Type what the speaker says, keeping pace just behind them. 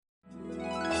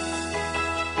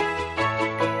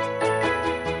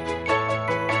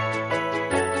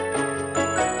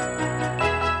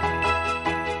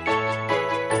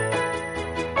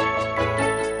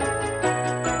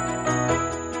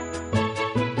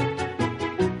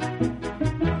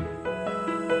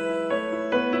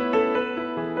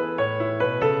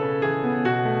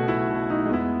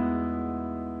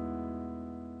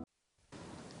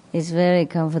It's very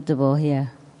comfortable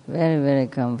here. Very, very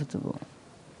comfortable.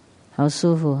 好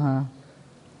舒服哈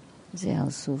See how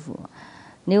舒服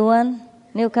New one?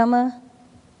 Newcomer?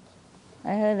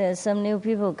 I heard there's some new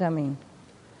people coming.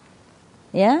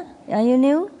 Yeah? Are you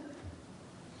new?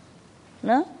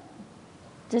 No?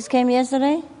 Just came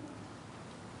yesterday?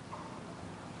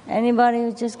 Anybody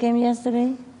who just came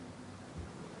yesterday?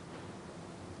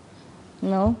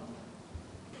 No?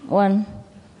 One?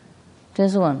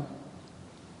 Just one?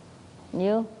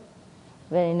 New?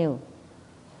 Very new.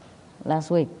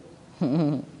 Last week.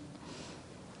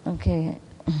 Okay.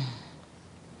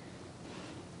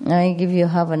 I give you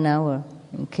half an hour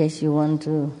in case you want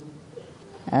to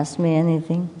ask me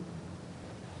anything.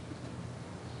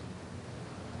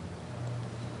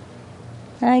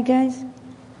 Hi guys.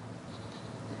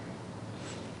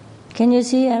 Can you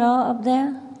see at all up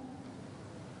there?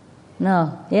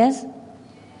 No. Yes?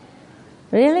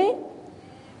 Really?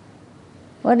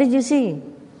 What did you see?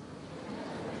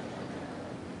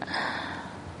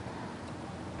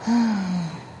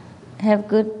 Have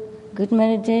good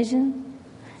meditation?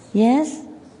 Yes?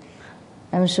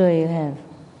 I'm sure you have.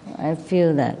 I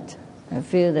feel that. I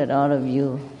feel that all of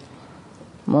you,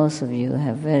 most of you,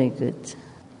 have very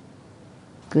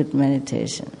good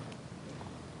meditation.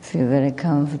 Feel very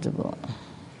comfortable.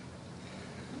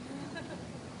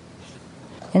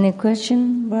 Any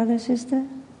question, brother, sister?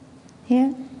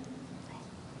 Here?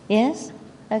 Yes?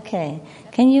 Okay.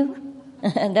 Can you...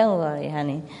 Don't worry,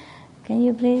 honey. Can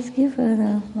you please give her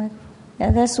the mic?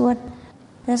 Yeah, that's what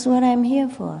I'm here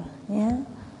for. Yeah?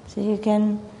 So you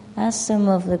can ask some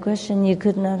of the questions you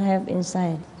could not have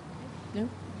inside. No?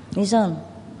 It's on.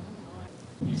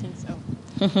 I think so.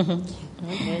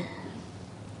 Okay.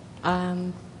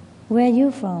 Where are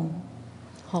you from?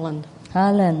 Holland.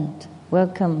 Holland.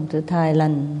 Welcome to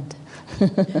Thailand.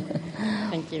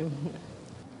 Thank you.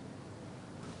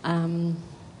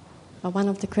 One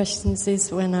of the questions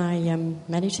is when I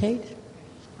meditate,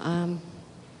 I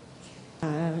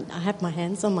have my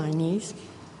hands on my knees.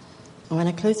 And when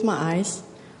I close my eyes,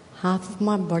 half of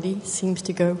my body seems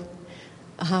to go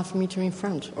a half meter in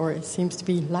front, or it seems to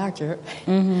be larger.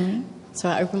 Mm-hmm. So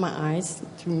I open my eyes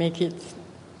to make sure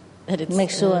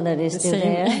that it's still same.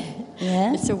 there.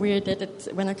 Yeah. It's so weird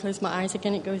that when I close my eyes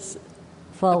again, it goes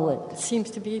forward. It seems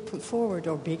to be put forward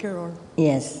or bigger, or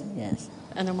yes.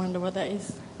 And I wonder what that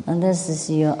is. And this is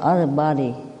your other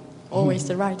body. Always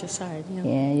the right side.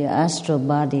 Yeah, your astral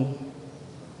body.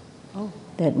 Oh.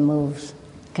 That moves,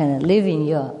 kind of leaving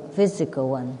your physical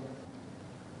one.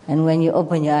 And when you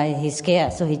open your eye, he's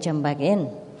scared, so he jumps back in.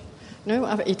 No,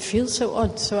 it feels so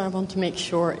odd, so I want to make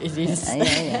sure it is.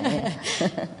 Yeah.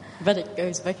 But it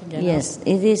goes back again. Yes,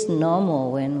 it is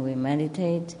normal when we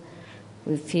meditate.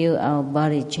 We feel our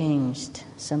body changed.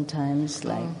 Sometimes,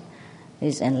 like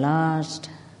it's enlarged,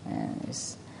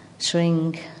 it's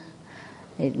shrink.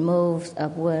 It moves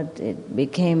upward. It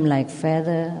became like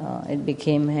feather, or it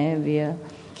became heavier.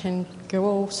 Can go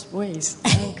all ways.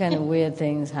 All kind of weird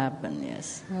things happen.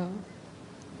 Yes.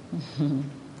 Oh.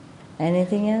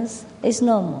 Anything else? It's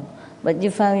normal. But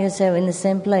you found yourself in the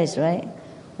same place, right?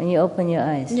 When you open your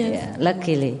eyes. Yes. Yeah,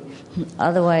 luckily.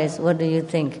 Otherwise, what do you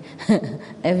think?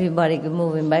 Everybody could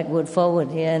move backward, forward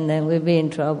here, and then we'd be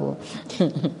in trouble.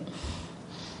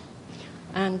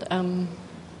 And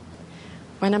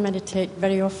when I meditate,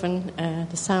 very often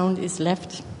the sound is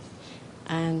left,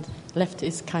 and left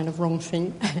is kind of wrong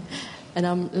thing. And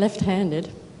I'm left-handed,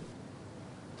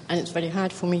 and it's very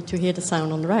hard for me to hear the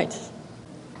sound on the right.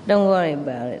 Don't worry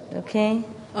about it, okay?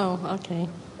 Oh, okay.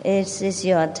 It's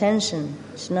your attention.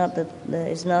 It's not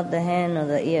the hand or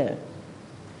the ear.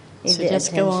 It's so just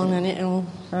attention. Go on and it'll...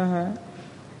 Oh,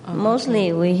 okay.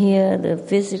 Mostly we hear the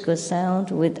physical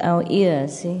sound with our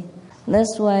ears, see?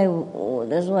 That's why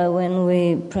when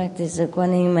we practice the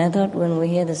Kuan Yin method, when we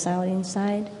hear the sound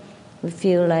inside, we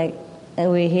feel like,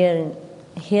 and we hear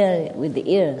it with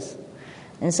the ears.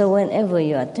 And so whenever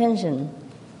your attention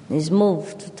is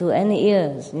moved to any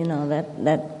ears,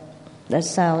 that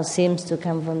sound seems to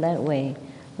come from that way,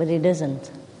 but it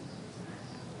doesn't.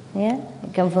 Yeah?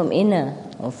 It comes from inner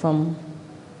or from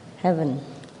heaven,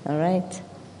 all right?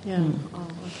 Yeah. Oh,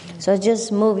 okay. So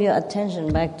just move your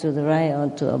attention back to the right or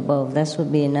to above. That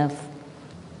would be enough.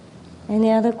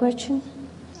 Any other question?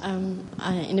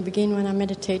 In the beginning when I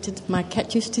meditated, my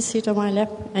cat used to sit on my lap,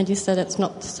 and you said that's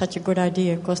not such a good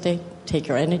idea because they take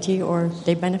your energy or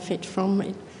they benefit from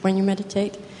it when you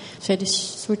meditate. So I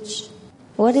just switch.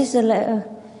 What is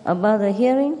about the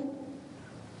hearing?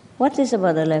 What is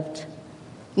about the left?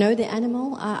 No, the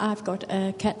animal. I've got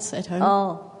cats at home.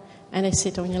 Oh. And they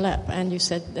sit on your lap, and you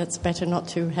said that's better not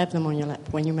to have them on your lap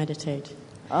when you meditate.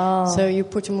 So you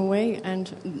put them away, and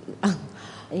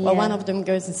well, one of them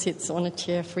goes and sits on a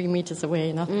chair 3 meters away.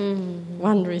 And I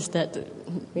wonder, is that do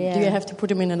you have to put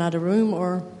them in another room,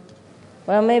 or?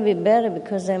 Well, maybe better,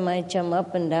 because they might jump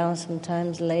up and down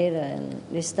sometimes later and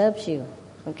disturbs you.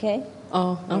 Okay?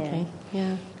 Oh, okay.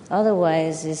 Yeah.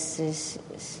 Otherwise, it's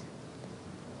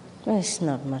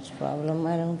not much problem,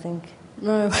 I don't think.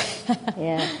 No.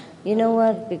 Yeah. You know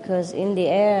what? Because in the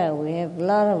air we have a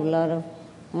lot of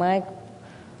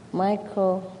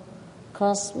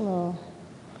microcosmo,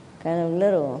 kind of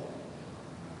little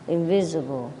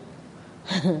invisible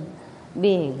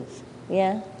beings.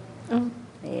 Yeah? Oh.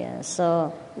 Yeah.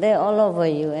 So they're all over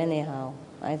you anyhow,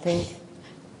 I think.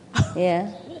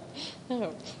 Yeah?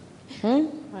 Oh.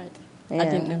 Right. Yeah. I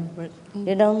didn't know. But,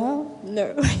 You don't know?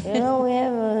 No. You know we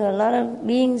have a lot of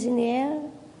beings in the air?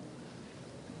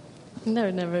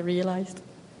 No, never realized.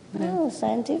 No,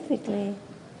 scientifically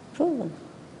proven.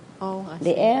 Oh, I see.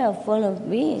 The air is full of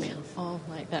beings. Oh,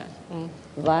 like that. Mm.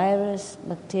 Virus,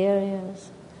 bacteria,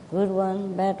 good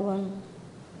one, bad one,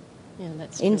 Yeah,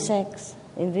 that's insects,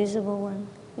 invisible one.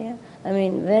 Yeah, I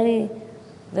mean very,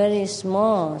 very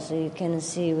small, so you can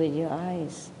see with your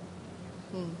eyes.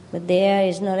 But the air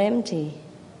is not empty.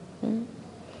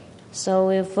 So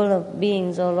we're full of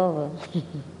beings all over.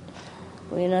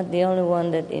 We're not the only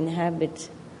one that inhabit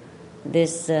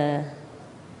this,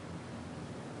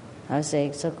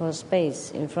 so-called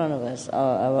space in front of us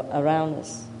or around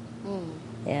us.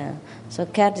 Yeah. So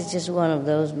cat is just one of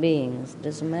those beings.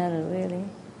 Doesn't matter really,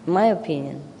 in my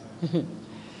opinion.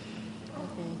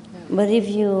 But if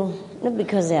you, not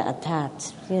because they're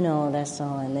attached, that's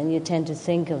all, and then you tend to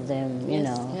think of them,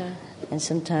 and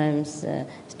sometimes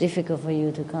it's difficult for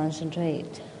you to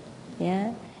concentrate.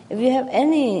 Yeah. If you have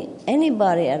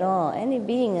anybody at all, any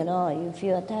being at all, you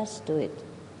feel attached to it.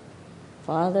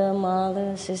 Father,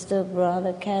 mother, sister,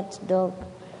 brother, cat, dog,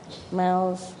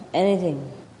 mouse, anything.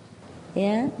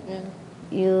 Yeah?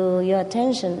 Your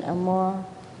attention are more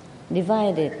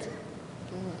divided.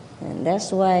 And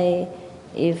that's why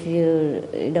if you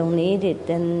don't need it,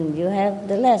 then you have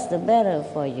the less, the better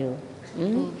for you.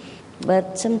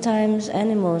 But sometimes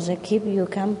animals, they keep you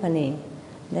company.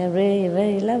 They're really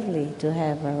very lovely to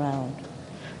have around.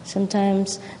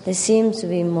 Sometimes they seem to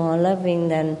be more loving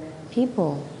than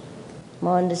people,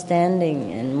 more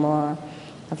understanding and more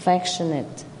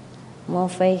affectionate, more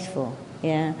faithful.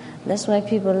 Yeah, that's why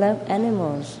people love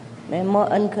animals. They're more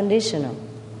unconditional.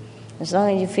 As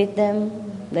long as you feed them,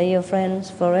 they're your friends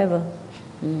forever.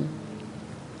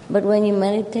 But when you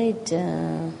meditate,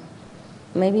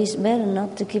 maybe it's better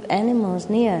not to keep animals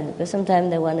near, because sometimes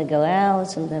they want to go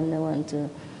out, sometimes they want to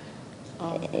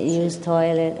use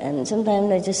toilet, and sometimes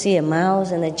they just see a mouse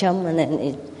and they jump and then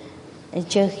it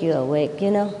jerks you awake,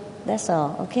 That's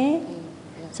all, okay?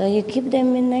 So you keep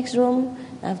them in next room.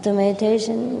 After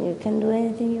meditation, you can do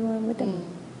anything you want with them.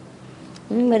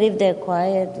 But if they're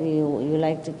quiet, you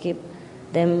like to keep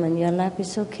them in your lap,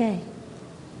 it's okay.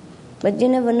 But you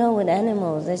never know with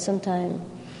animals. They sometimes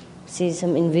see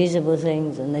some invisible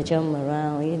things and they jump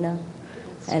around,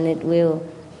 and it will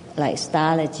like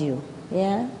startle you,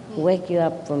 wake you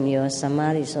up from your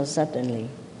samadhi so suddenly.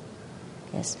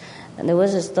 Yes. And there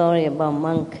was a story about a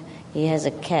monk. He has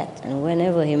a cat, and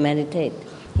whenever he meditates,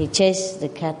 he chased the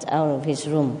cat out of his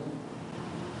room,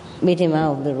 beat him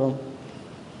out of the room,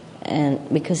 and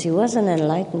because he was an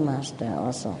enlightened master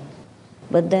also.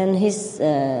 But then his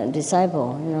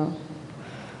disciple,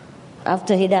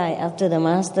 after he died, after the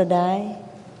master died,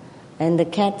 and the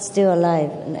cat's still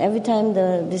alive, and every time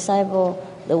the disciple,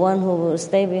 the one who will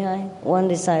stay behind, one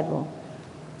disciple,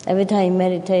 every time he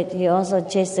meditate, he also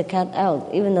chased the cat out,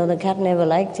 even though the cat never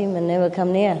liked him and never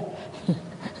come near.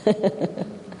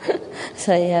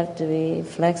 So you have to be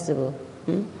flexible.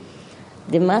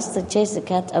 The master chased the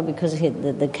cat out because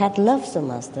the cat loves the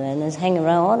master and is hanging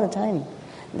around all the time.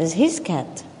 That's his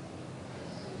cat.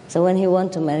 So when he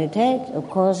wants to meditate, of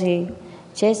course he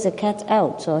chased the cat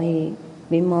out so he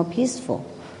be more peaceful.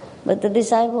 But the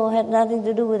disciple had nothing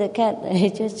to do with the cat. He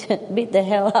just beat the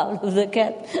hell out of the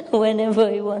cat whenever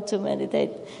he wants to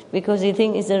meditate because he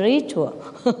thinks it's a ritual.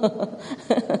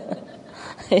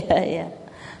 Yeah.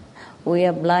 We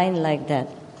are blind like that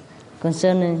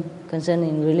concerning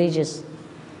religious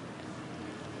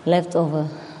leftover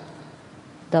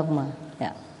dogma.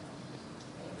 Yeah.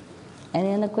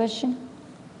 Any other question?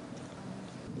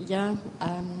 Yeah,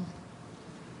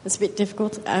 it's a bit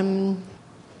difficult. I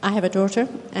have a daughter,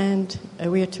 and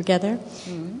we are together,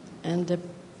 and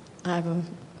I have a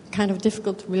kind of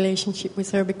difficult relationship with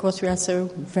her because we are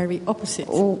so very opposite.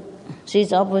 Oh,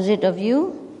 she's opposite of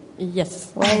you?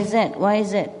 Yes. Why is that?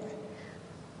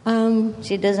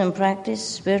 She doesn't practice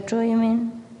spiritual, you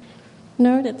mean?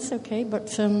 No, that's okay,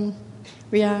 but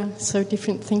we are so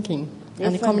different thinking.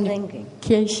 And the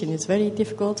communication is very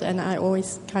difficult, and I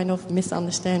always kind of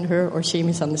misunderstand her, or she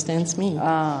misunderstands me.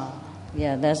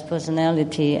 Yeah, that's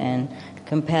personality and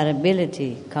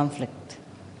compatibility conflict.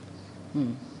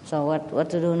 So what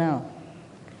to do now?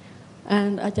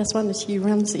 And I just wonder, she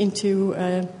runs into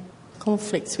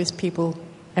conflicts with people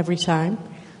every time,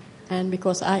 and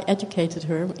because I educated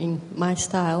her in my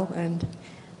style, and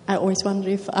I always wonder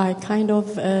if I kind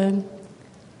of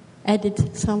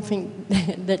added something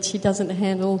that she doesn't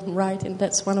handle right, and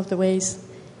that's one of the ways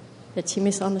that she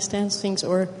misunderstands things,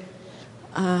 or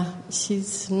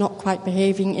she's not quite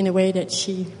behaving in a way that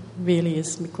she really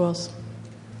is, because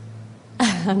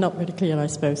I'm not very clear, I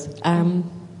suppose.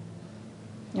 I'm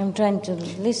trying to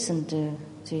listen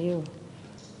to you.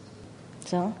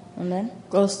 So, and then?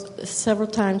 Because several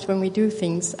times when we do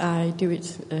things, I do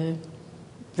it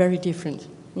very different.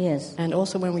 Yes. And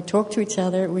also when we talk to each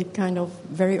other, we kind of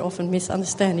very often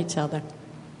misunderstand each other.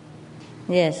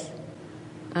 Yes.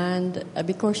 And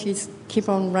because she's keep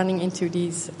on running into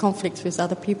these conflicts with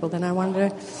other people, then I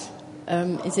wonder,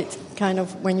 is it kind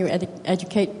of when you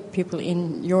educate people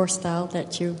in your style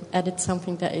that you added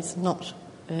something that is not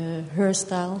her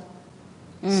style?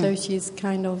 So she's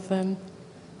kind of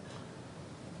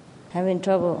having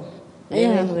trouble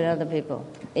living with other people,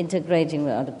 integrating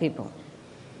with other people.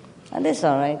 And that's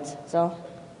all right. So,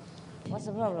 what's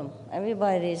the problem?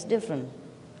 Everybody is different.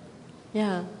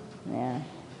 Yeah. Yeah.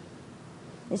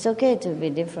 It's okay to be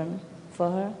different for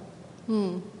her.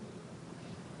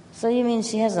 So you mean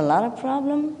she has a lot of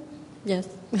problem? Yes.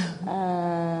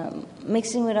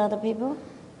 Mixing with other people?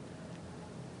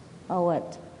 Or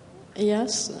what?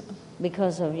 Yes.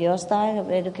 Because of your style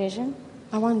of education?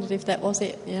 I wondered if that was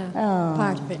it,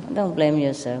 part of it. Don't blame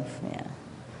yourself,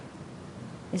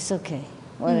 It's okay.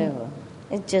 Whatever.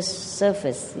 It's just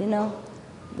surface,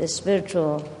 The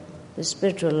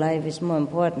spiritual life is more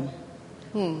important.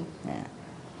 Yeah.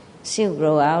 She'll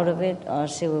grow out of it, or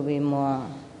she will be more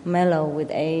mellow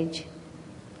with age.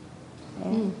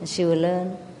 She will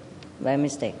learn by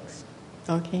mistakes.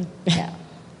 Okay. Yeah.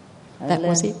 That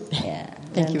was it. Yeah.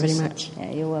 Thank you very much.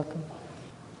 Yeah, you're welcome.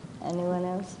 Anyone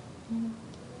else?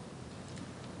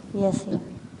 Yes. Yeah.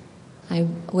 I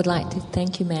would like to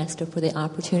thank you, Master, for the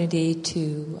opportunity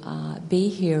to be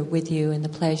here with you and the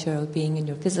pleasure of being in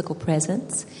your physical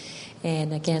presence.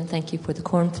 And again, thank you for the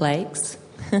cornflakes.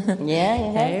 Yeah,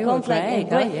 you have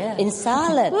cornflakes. In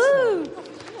salad. Woo!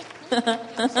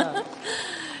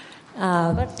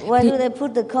 But why do they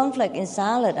put the cornflake in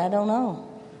salad? I don't know.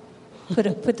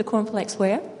 Put the cornflakes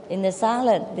where? In the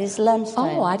salad, this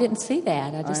lunchtime. Oh, I didn't see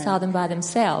that. I just saw them by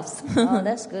themselves. Oh,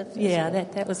 that's good.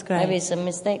 That was great. Maybe it's a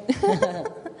mistake.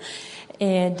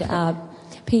 And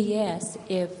P.S.,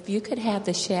 if you could have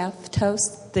the chef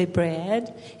toast the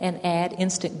bread and add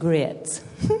instant grits.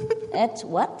 Add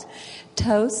what?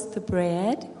 Toast the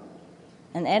bread.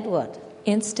 And add what?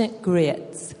 Instant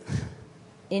grits.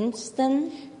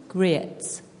 Instant?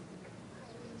 Grits.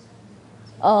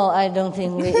 Oh, I don't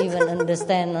think we even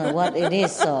understand what it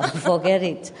is, so forget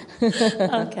it.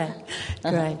 Okay,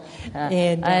 great.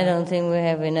 And I don't think we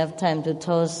have enough time to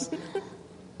toast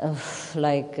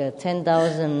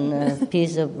 10,000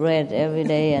 pieces of bread every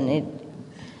day, and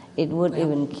it would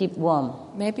even keep warm.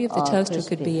 Maybe if the toaster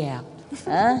crispy. could be out.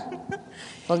 Huh?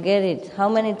 Forget it. How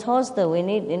many toasters we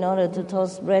need in order to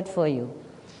toast bread for you?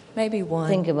 Maybe one.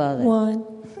 Think about it. One.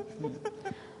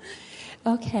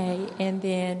 Okay, and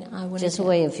then I want just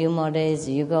wait a few more days.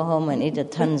 You go home and eat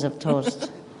tons of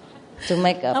toast to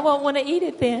make up. I won't want to eat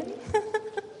it then.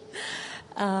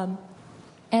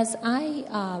 As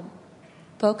I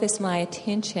focus my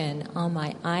attention on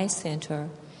my eye center,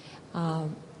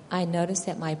 I notice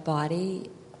that my body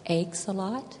aches a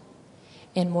lot,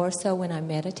 and more so when I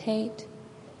meditate,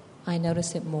 I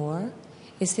notice it more.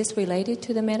 Is this related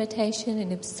to the meditation?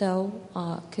 And if so,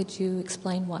 could you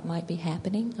explain what might be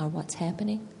happening or what's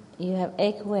happening? You have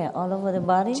ache where? All over the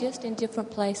body? Just in different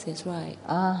places, right.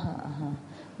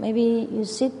 Maybe you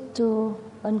sit too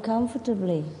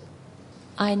uncomfortably.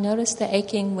 I notice the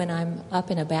aching when I'm up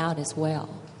and about as well.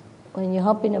 When you're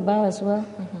hopping about as well?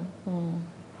 Mm-hmm.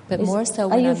 But more so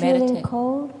when I meditate. Are you feeling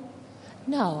cold?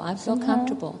 No, I feel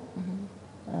comfortable.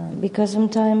 Because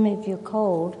sometimes if you're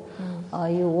cold,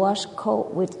 you wash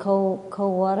with cold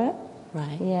water.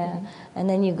 Right. Yeah. And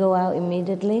then you go out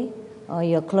immediately, or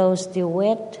your clothes still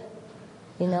wet.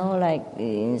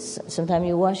 Sometimes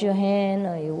you wash your hand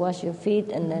or you wash your feet,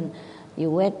 and then you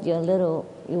wet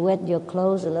your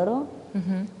clothes a little.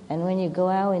 Mm-hmm. And when you go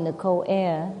out in the cold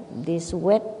air, this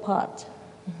wet part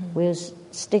will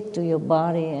stick to your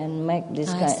body and make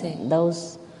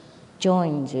those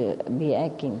joint be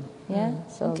aching. Yeah,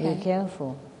 so okay. be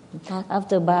careful.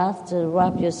 After bath, to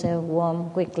rub yourself warm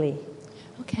quickly.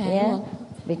 Okay. Yeah, Well,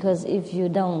 because if you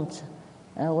don't,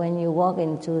 when you walk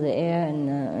into the air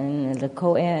and the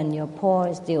cold air and your pore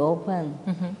is still open,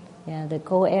 yeah, the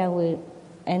cold air will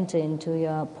enter into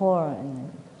your pore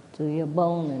and to your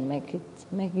bone and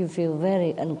make you feel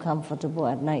very uncomfortable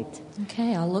at night.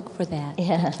 okay, I'll look for that.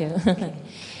 Yeah. Thank you.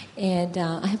 And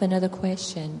I have another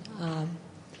question.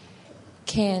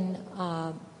 Can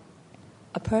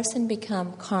a person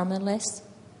become karmaless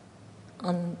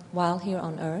while here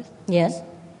on Earth? Yes,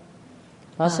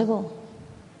 possible.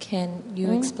 Can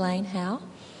you explain how,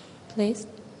 please?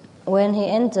 When he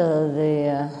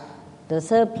enters the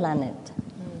third planet,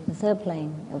 the third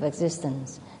plane of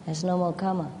existence, has no more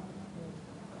karma.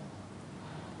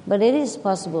 But it is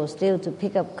possible still to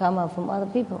pick up karma from other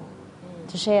people,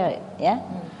 to share it, yeah?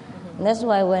 And that's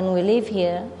why when we live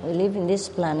here, we live in this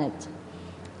planet,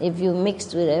 if you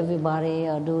mix with everybody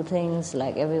or do things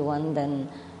like everyone, then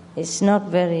it's not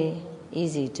very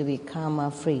easy to be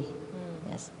karma-free.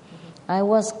 Yes, I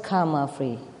was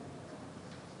karma-free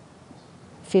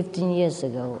 15 years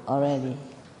ago already.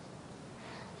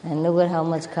 And look at how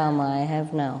much karma I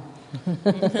have now.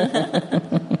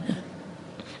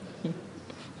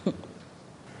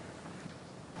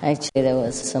 Actually, there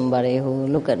was somebody who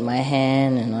looked at my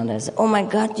hand and all that. Said, "Oh my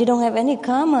God, you don't have any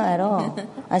karma at all."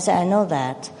 I said, "I know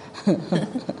that."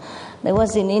 That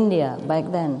was in India back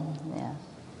then. Yeah.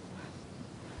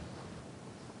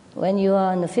 When you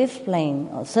are on the fifth plane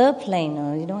or third plane,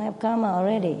 you don't have karma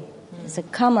already. It's a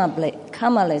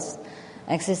karmaless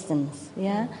existence.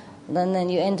 Yeah. Then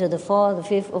you enter the fourth, the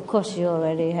fifth. Of course, you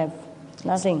already have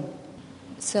nothing.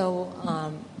 So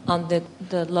on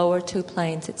the lower two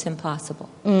planes, it's impossible.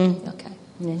 Okay.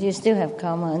 Yes, you still have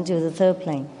karma until the third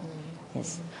plane.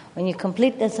 Yes. When you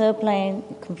complete the third plane,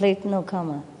 you complete no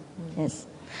karma. Yes.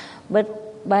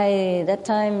 But by that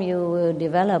time, you will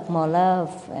develop more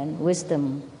love and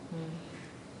wisdom.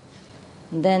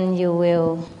 Then you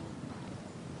will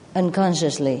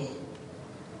unconsciously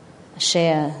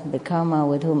share the karma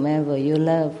with whomever you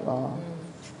love or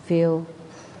feel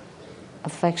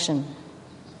affection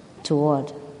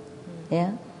toward.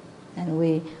 Yeah? And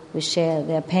we share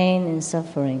their pain and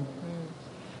suffering.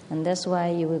 And that's why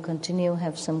you will continue to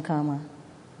have some karma.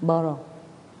 Borrow.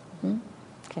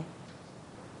 Okay.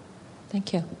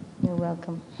 Thank you. You're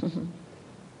welcome.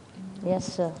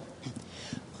 Yes, sir.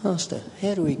 Master,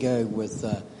 how do we go with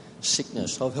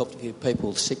sickness? I've helped a few people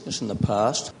with sickness in the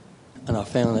past, and I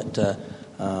found that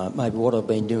maybe what I've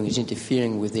been doing is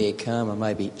interfering with their karma.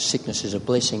 Maybe sickness is a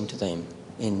blessing to them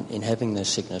in having their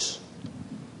sickness.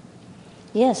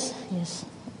 Yes, yes.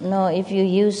 No, if you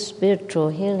use spiritual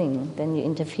healing, then you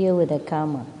interfere with their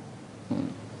karma.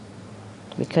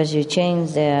 Because you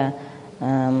change their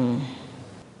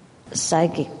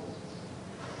psychic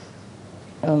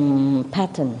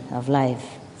pattern of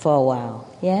life for a while,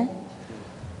 yeah?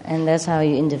 And that's how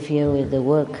you interfere with the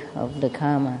work of the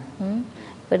karma.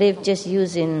 But if just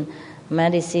using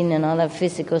medicine and all that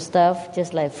physical stuff,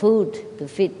 just like food to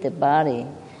feed the body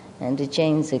and to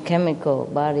change the chemical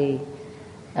body,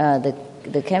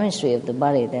 the chemistry of the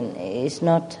body, then it's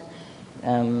not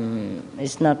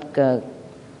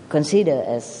considered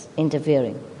as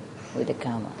interfering with the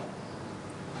karma.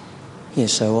 Yeah,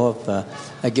 so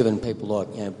I've given people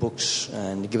like books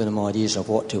and given them ideas of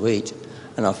what to eat,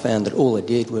 and I found that all it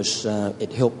did was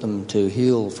it helped them to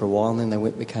heal for a while, and then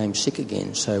they became sick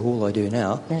again. So all I do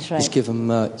now is give them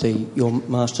your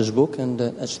master's book, and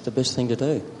that's the best thing to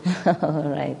do. All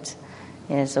right.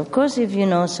 Yes, of course, if you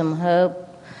know some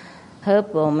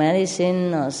herb or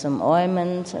medicine or some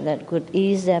ointment that could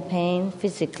ease their pain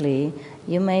physically,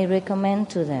 you may recommend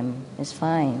to them. It's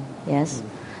fine, yes.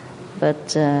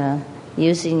 But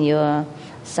using your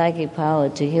psychic power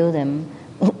to heal them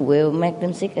will make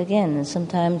them sick again, and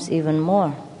sometimes even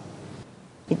more.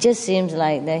 It just seems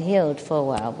like they're healed for a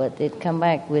while, but it come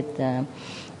back with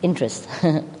interest.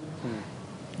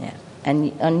 Yeah,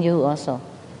 and on you also,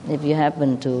 if you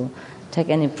happen to take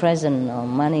any present or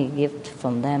money gift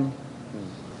from them.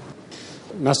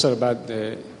 Master,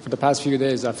 for the past few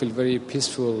days, I feel very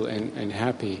peaceful and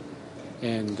happy.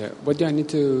 And what do I need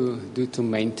to do to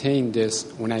maintain this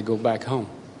when I go back home?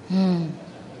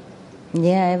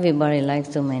 Yeah, everybody likes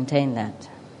to maintain that.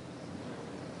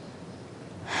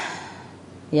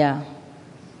 Yeah.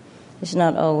 It's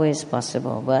not always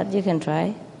possible, but you can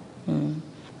try.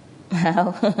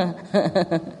 How?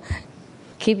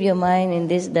 Keep your mind in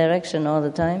this direction all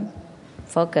the time.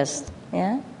 Focused,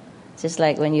 yeah? Just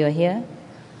like when you're here.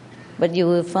 But you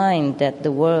will find that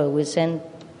the world will send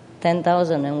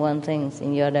 10,001 things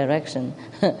in your direction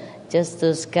just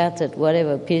to scatter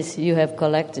whatever piece you have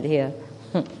collected here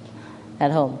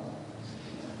at home.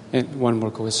 And one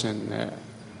more question.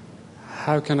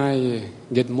 How can I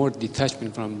get more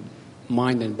detachment from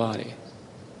mind and body?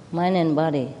 Mind and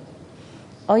body.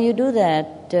 Oh, you do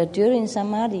that during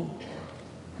samadhi.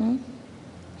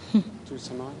 Through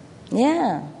samadhi?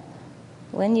 Yeah.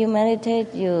 When you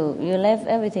meditate, you left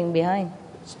everything behind.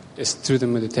 It's through the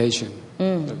meditation.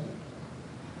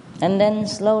 And then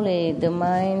slowly the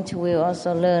mind will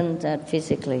also learn that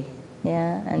physically.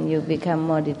 Yeah, and you become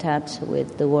more detached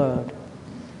with the world.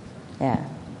 Yeah,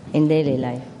 in daily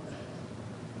life.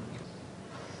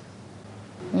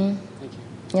 Thank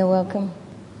you. You're welcome.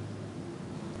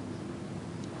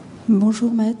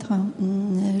 Bonjour, maître.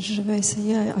 Je vais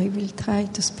essayer. I will try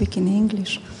to speak in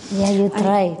English. Yeah, you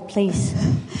try, please.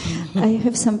 I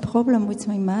have some problem with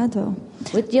my mother.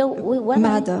 With what?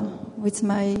 Mother, with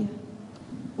my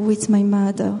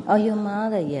mother. Oh, your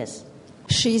mother, yes.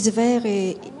 She is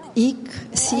very sick.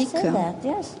 I said that,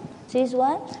 yes. She's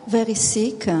what? Very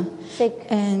sick. Sick.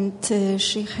 And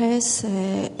she has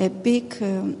a big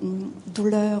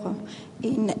douleur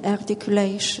in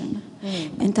articulation.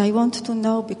 And I want to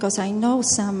know, because I know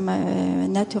some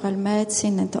natural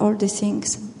medicine and all the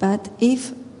things, but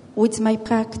if with my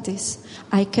practice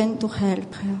I can to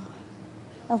help her.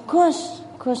 Of course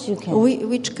you can.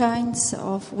 Which kinds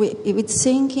of, with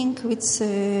thinking, with...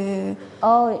 you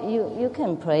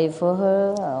can pray for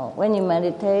her. When you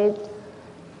meditate,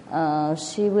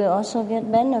 she will also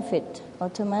get benefit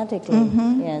automatically.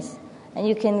 Yes. And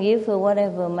you can give her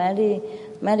whatever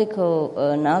medical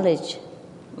knowledge,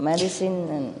 medicine,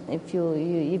 and if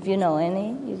you know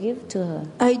any, you give to her.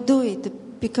 I do it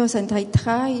because, and I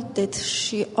try that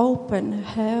she open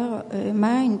her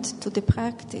mind to the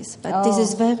practice, but this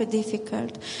is very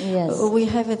difficult. Yes. We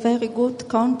have a very good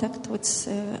contact with,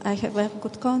 I have very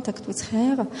good contact with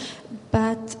her,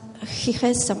 but he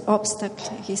has some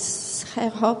obstacles,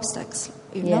 her obstacles,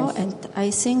 you know, and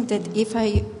I think that if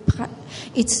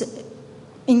it's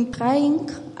in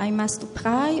praying, I must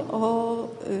pray or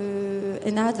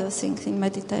another thing in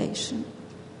meditation.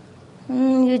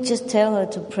 You just tell her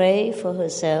to pray for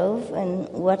herself and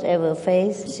whatever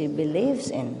faith she believes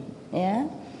in, yeah?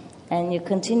 And you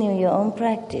continue your own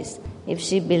practice. If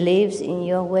she believes in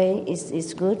your way,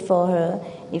 it's good for her.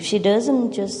 If she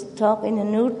doesn't, just talk in a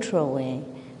neutral way.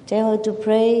 Tell her to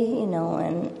pray,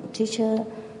 and teach her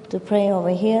to pray over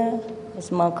here. It's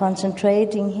more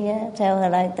concentrating here. Tell her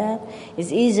like that.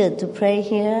 It's easier to pray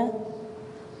here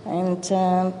and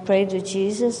pray to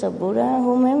Jesus or Buddha,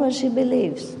 whomever she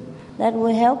believes. That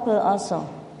will help her also.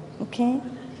 Okay?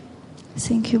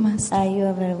 Thank you, Master. You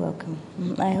are very welcome.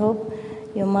 I hope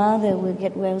your mother will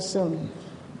get well soon.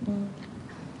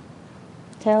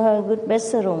 Tell her good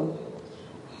Besserung.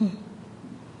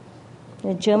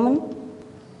 You're German?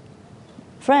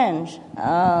 French?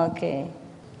 Okay.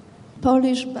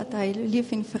 Polish, but I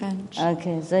live in French.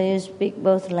 Okay, so you speak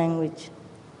both language.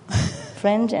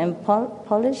 French and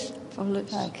Polish?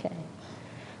 Polish. Okay.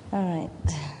 All right.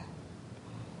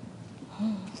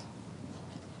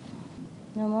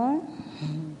 No more?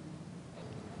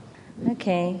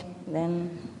 Okay, then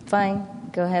fine.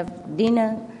 Go have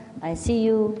dinner. I see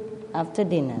you after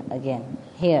dinner again.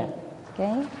 Here.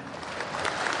 Okay?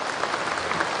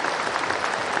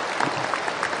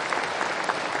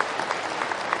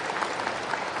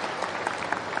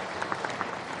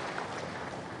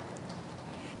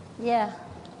 Yeah.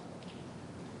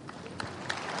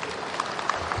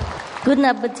 Good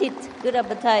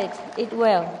appetite. Eat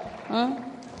well.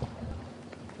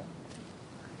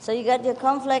 So you got your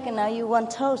cornflake and now you want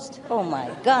toast. Oh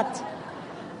my God.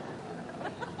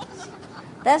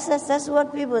 That's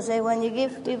what people say when you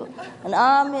give people an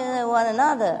arm and one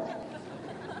another.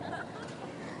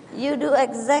 You do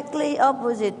exactly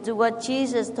opposite to what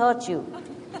Jesus taught you.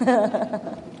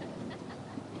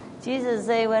 Jesus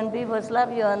say when people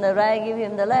slap you on the right, give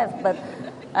him the left. But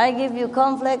I give you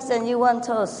cornflakes and you want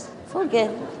toast.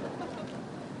 Forget it.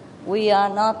 We are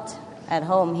not at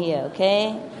home here,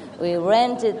 okay? We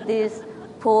rented this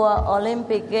poor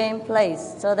Olympic game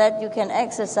place so that you can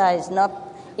exercise, not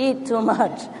eat too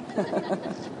much.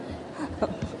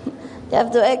 You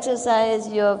have to exercise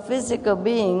your physical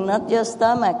being, not your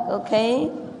stomach,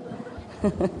 okay?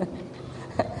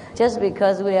 Just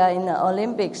because we are in the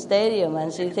Olympic stadium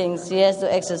and she thinks she has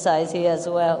to exercise here as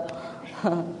well.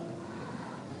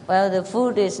 Well, the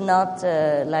food is not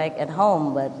like at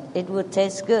home, but it would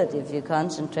taste good if you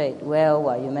concentrate well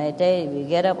while you meditate, if you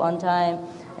get up on time,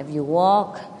 if you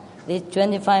walk these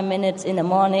 25 minutes in the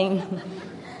morning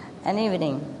and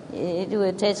evening. It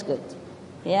will taste good.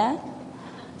 Yeah?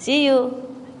 See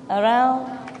you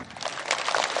around.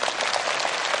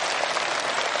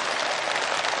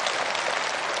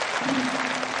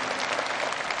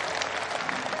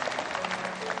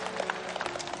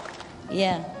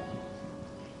 Yeah.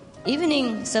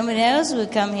 Evening, somebody else will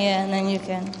come here and then you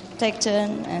can take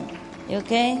turn. And you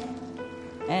okay?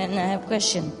 And I have a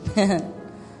question.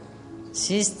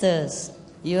 Sisters,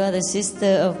 you are the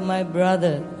sister of my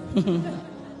brother.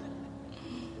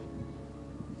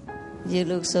 You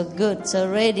look so good, so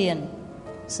radiant.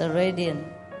 So radiant.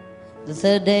 The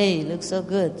third day, you look so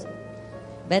good.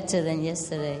 Better than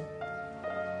yesterday.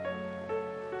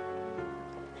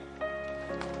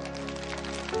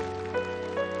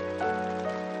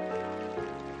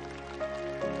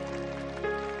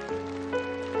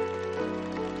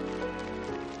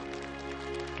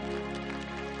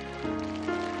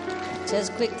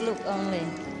 Just quick look only.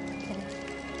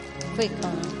 Quick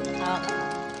only. Out.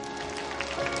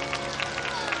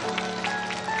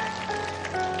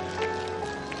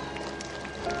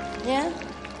 Yeah?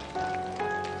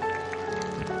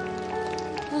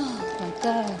 Oh my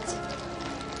God.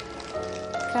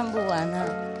 看不完啊。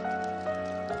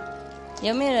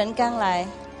有没有人刚来？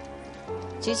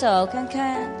举手看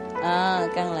看。啊，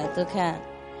刚来都看。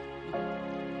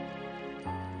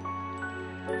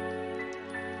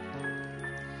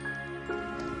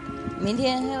明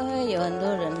天会有很多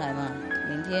人来嘛？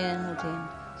明天、后天，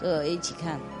所以我一起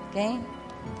看 ，OK？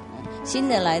 新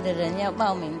的来的人要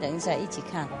报名，等一下一起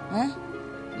看，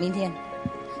明天，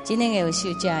今天给我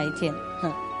休假一天，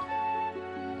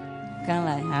刚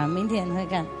来，好，明天会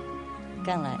看，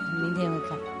刚来，明天会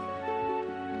看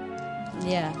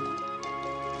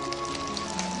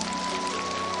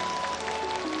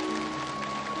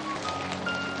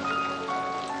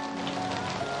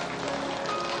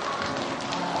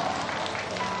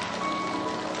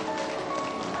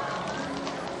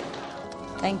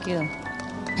you。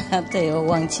对，我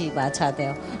忘记把它擦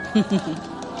掉，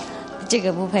这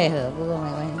个不配合，不过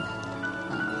没关系。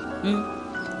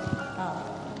好。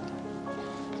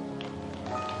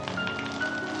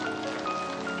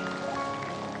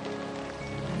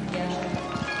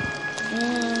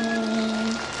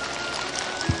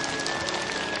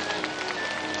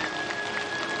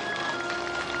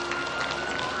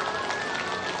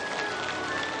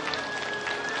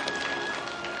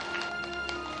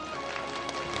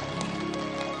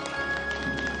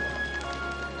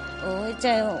我会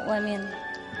在外面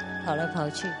跑来跑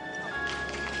去。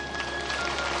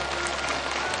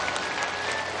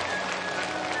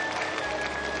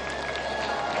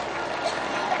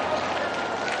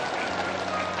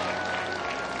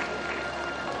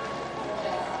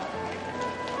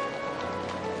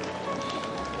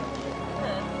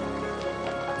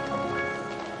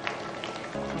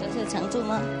这是常驻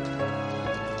吗？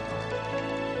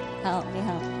好，你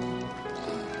好。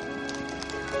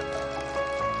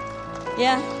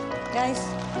Yeah, guys.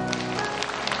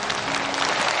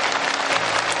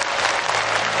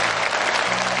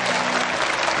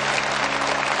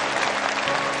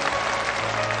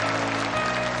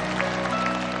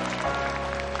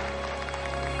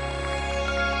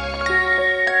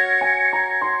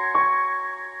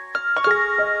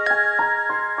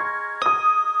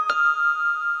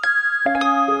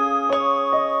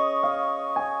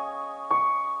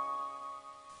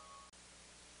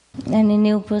 Any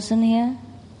new person here?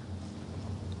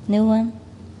 New one?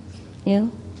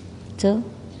 You? 2?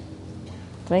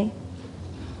 3?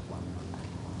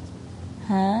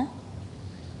 Huh?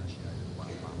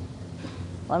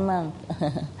 1 month.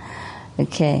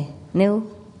 Okay. New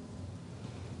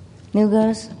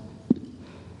girls?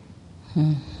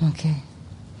 Okay.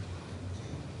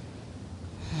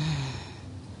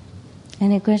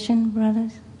 Any question,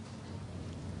 brothers?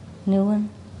 New one?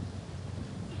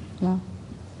 No?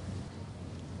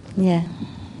 Yeah.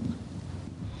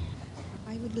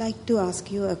 I would like to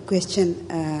ask you a question.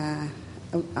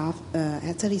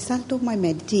 As a result of my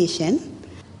meditation,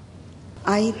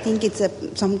 I think it's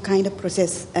some kind of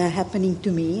process happening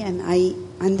to me, and I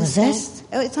understand. Process?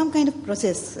 It's some kind of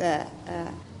process.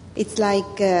 It's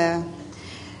like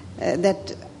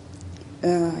that.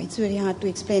 It's very hard to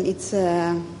explain. It's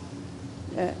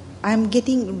I'm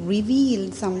getting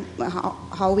revealed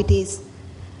how it is,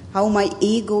 how my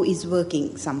ego is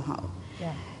working somehow.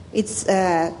 Yeah. It's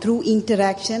through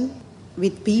interaction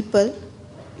with people,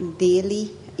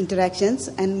 daily interactions,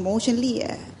 and mostly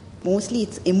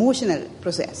it's emotional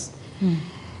process.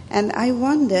 And I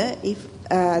wonder if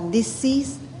this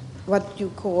is what you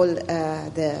call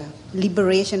the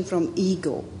liberation from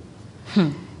ego.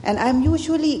 And I'm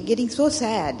usually getting so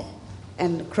sad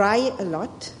and cry a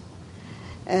lot.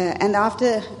 And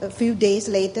after a few days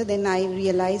later, then I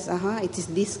realize, it is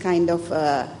this kind of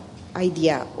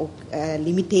idea or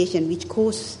limitation which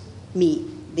cause me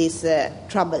these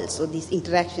troubles or these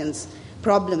interactions,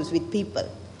 problems with people.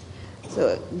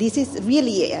 So this is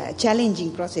really a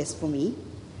challenging process for me.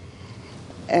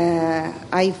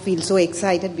 I feel so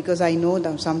excited because I know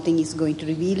that something is going to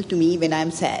reveal to me when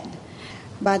I'm sad.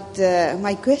 But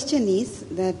my question is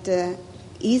that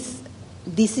is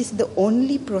the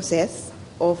only process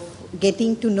of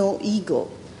getting to know ego,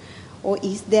 or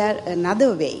is there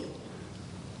another way?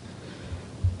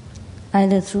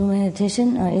 Either through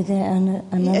meditation or is there another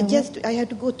way? I have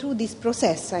to go through this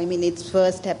process. I mean, it's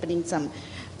first happening some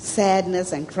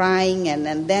sadness and crying,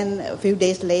 and then a few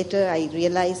days later I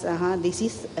realize, this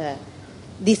is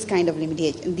this kind of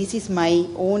limitation. This is my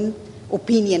own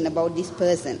opinion about this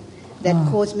person that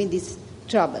caused me this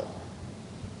trouble.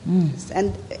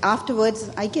 And afterwards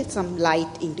I get some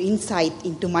insight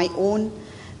into my own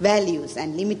values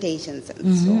and limitations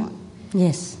and so on.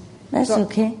 Yes, that's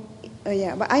okay.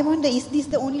 But I wonder, is this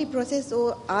the only process,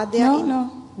 or are there...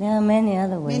 No, there are many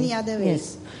other ways. Many other ways.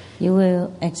 Yes, you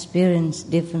will experience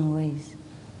different ways.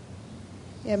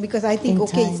 Yeah, because I think,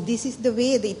 this is the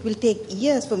way that it will take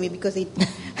years for me, because it...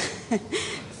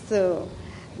 So,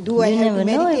 do I have to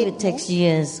meditate? You never know if it takes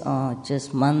years, or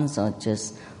just months, or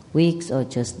just weeks, or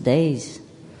just days.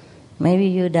 Maybe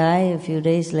you die a few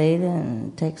days later,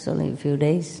 and it takes only a few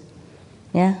days.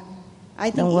 Yeah?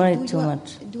 Don't worry too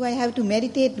much. Do I have to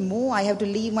meditate more? I have to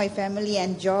leave my family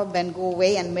and job and go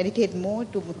away and meditate more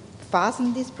to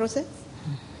fasten this process?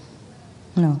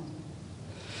 No.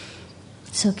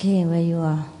 It's okay where you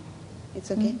are.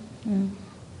 It's okay?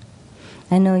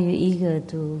 I know you're eager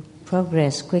to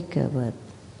progress quicker, but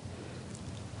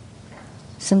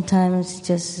sometimes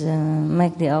just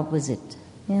make the opposite,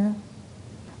 you know?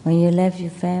 When you left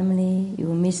your family, you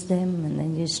miss them, and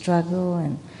then you struggle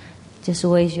and just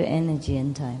waste your energy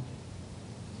and time.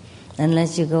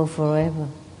 Unless you go forever.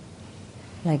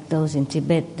 Like those in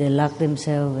Tibet, they lock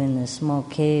themselves in a small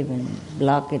cave and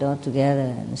block it all together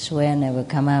and swear never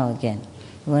come out again.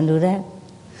 You want to do that?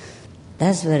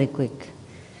 That's very quick.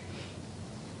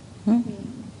 You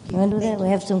want to do that? We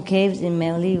have some caves in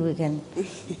Meli, we can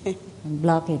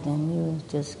block it and you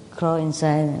just crawl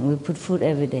inside and we put food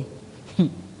every day.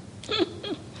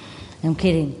 I'm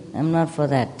kidding. I'm not for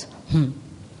that.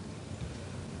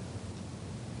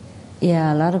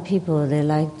 Yeah, a lot of people, they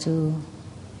like to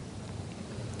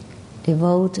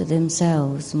devote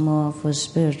themselves more for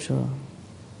spiritual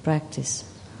practice.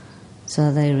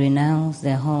 So they renounce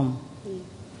their home.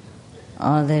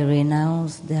 Or they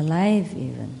renounce their life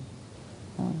even.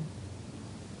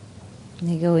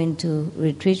 They go into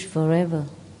retreat forever.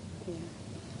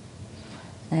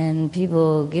 And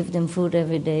people give them food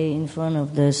every day in front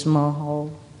of the small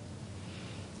hole.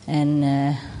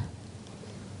 And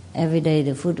every day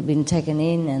the food has been taken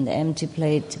in and the empty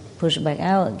plate pushed back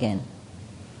out again.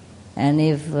 And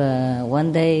if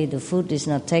one day the food is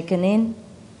not taken in,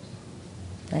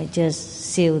 they just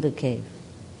seal the cave.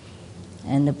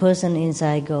 And the person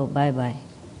inside go, bye-bye.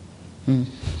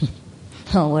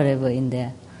 Or whatever in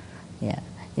there. Yeah.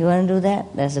 You want to do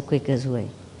that? That's the quickest way.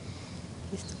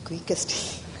 It's the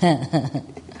quickest.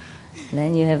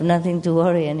 Then you have nothing to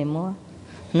worry anymore.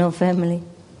 No family.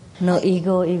 No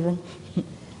ego even.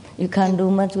 You can't do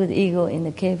much with ego in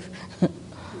the cave.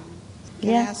 Can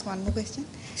I ask one more question?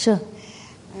 Sure.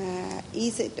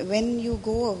 Is it when you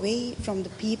go away from the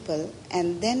people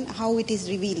and then how it is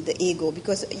revealed, the ego?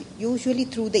 Because usually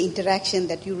through the interaction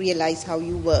that you realize how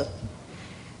you work.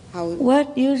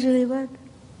 What? Usually what?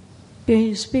 Can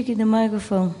you speak in the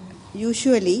microphone?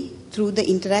 Usually through the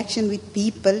interaction with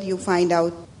people you find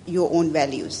out your own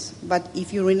values. But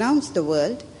if you renounce the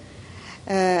world,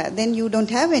 then you don't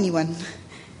have anyone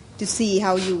to see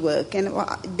how you work. And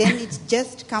then it's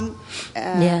just come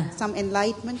some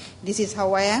enlightenment. This is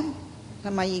how I am,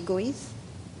 how my ego is.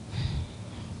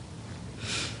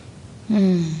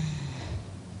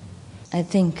 I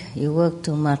think you work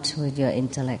too much with your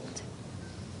intellect.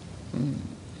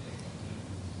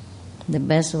 The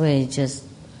best way is just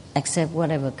accept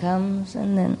whatever comes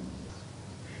and then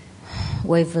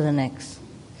wait for the next.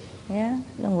 Yeah?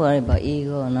 Don't worry about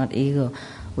ego or not ego.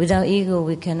 Without ego,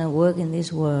 we cannot work in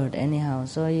this world anyhow.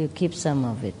 So you keep some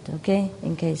of it, okay?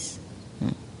 In case.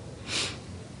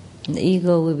 The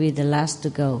ego will be the last to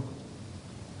go.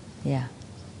 Yeah.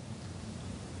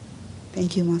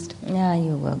 Thank you, Master. Yeah,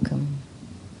 you're welcome.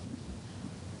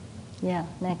 Yeah,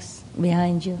 next.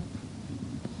 Behind you.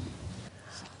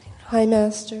 Hi,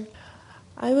 Master.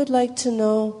 I would like to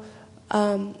know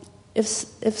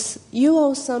if you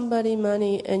owe somebody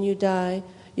money and you die,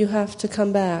 you have to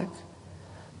come back.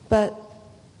 But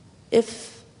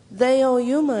if they owe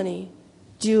you money,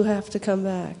 do you have to come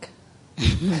back?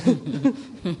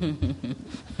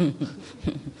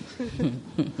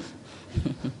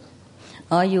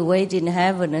 Or you wait in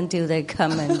heaven until they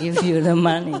come and give you the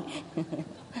money.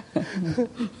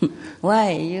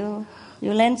 Why? You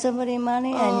lend somebody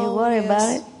money and you worry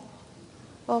about it?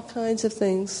 All kinds of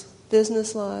things.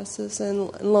 Business losses and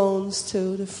loans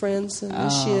too, to friends and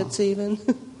initiates even.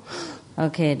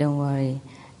 Okay, don't worry.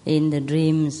 In the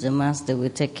dreams, the Master will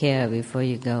take care before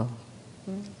you go.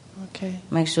 Okay.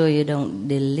 Make sure you don't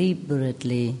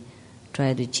deliberately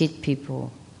try to cheat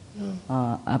people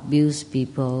or abuse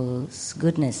people's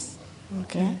goodness.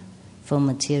 Okay. Yeah? For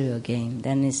material gain.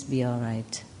 Then it's be all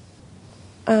right.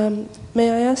 May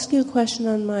I ask you a question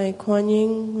on my Kuan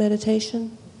Yin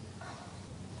meditation?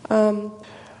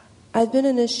 I've been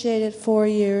initiated 4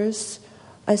 years.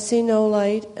 I see no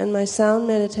light, and my sound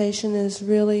meditation is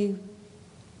really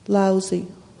lousy.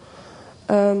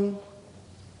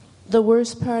 The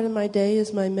worst part of my day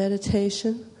is my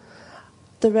meditation.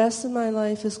 The rest of my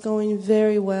life is going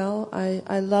very well.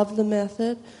 I love the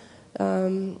method.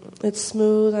 It's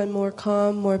smooth. I'm more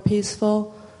calm, more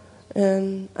peaceful.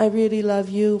 And I really love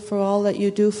you for all that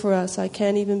you do for us. I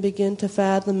can't even begin to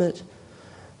fathom it.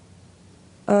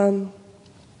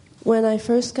 When I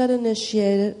first got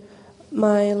initiated,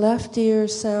 my left ear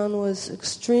sound was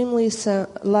extremely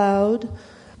loud.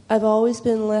 I've always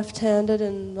been left-handed,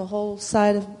 and the whole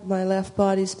side of my left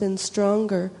body's been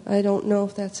stronger. I don't know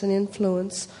if that's an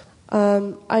influence.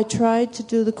 I tried to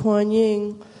do the Kuan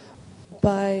Yin,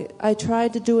 I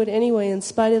tried to do it anyway in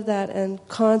spite of that and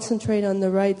concentrate on the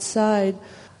right side.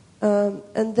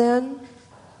 And then,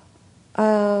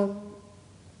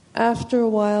 after a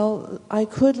while, I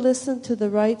could listen to the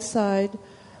right side,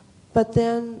 but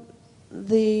then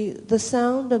the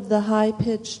sound of the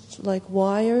high-pitched, like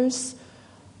wires,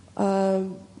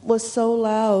 was so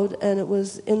loud, and it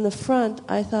was in the front.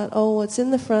 I thought, oh, it's in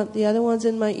the front, the other one's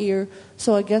in my ear,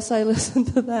 so I guess I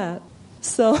listened to that.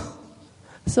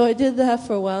 So I did that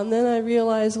for a while, and then I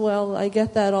realized, well, I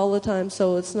get that all the time,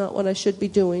 so it's not what I should be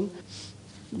doing.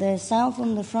 The sound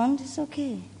from the front is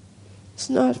okay. It's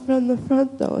not from the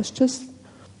front, though. It's just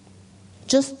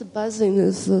the buzzing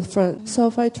is the front. So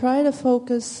if I try to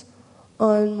focus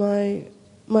on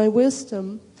my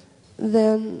wisdom,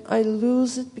 then I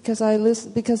lose it because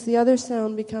the other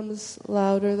sound becomes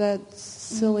louder, that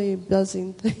silly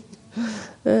buzzing thing.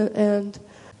 And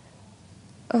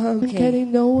I'm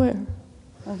getting nowhere.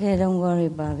 Okay, don't worry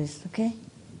about this, okay?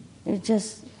 You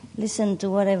just listen to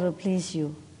whatever pleases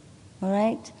you, all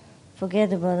right?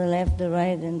 Forget about the left, the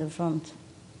right, and the front.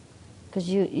 Because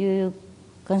you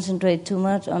concentrate too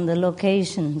much on the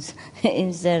locations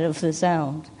instead of the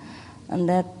sound. And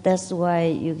that's why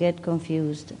you get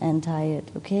confused and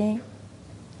tired, okay?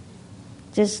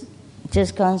 Just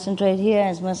concentrate here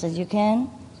as much as you can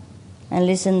and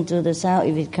listen to the sound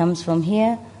if it comes from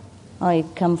here or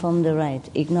it comes from the right.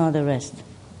 Ignore the rest.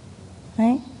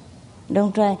 Right?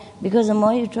 Don't try, because the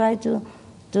more you try to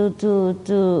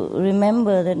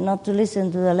remember that not to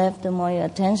listen to the left, the more your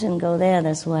attention goes there,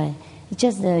 that's why. It's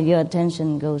just that your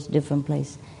attention goes different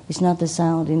place. It's not the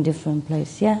sound in different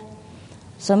place, yeah?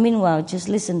 So meanwhile, just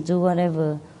listen to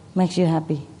whatever makes you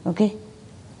happy, okay?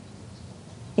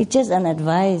 It's just an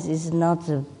advice. It's not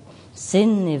a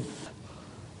sin if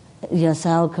your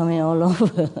sound coming all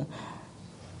over.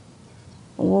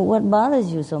 What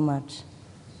bothers you so much?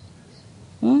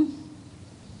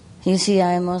 You see,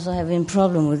 I am also having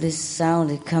problem with this sound.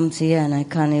 It comes here and I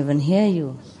can't even hear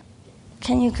you.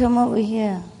 Can you come over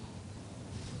here?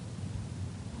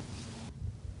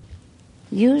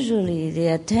 Usually the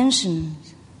attention,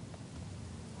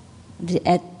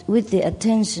 with the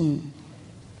attention,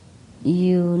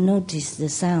 you notice the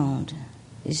sound.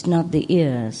 It's not the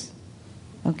ears.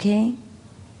 Okay?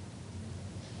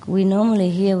 We normally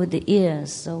hear with the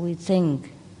ears, so we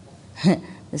think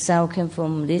the sound came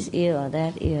from this ear or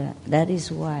that ear. That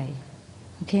is why.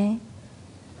 Okay?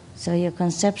 So your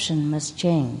conception must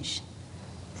change.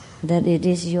 That it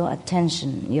is your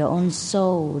attention, your own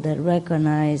soul that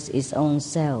recognizes its own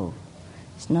self.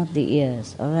 It's not the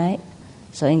ears, all right?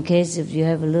 So in case if you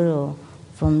have a little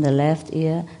from the left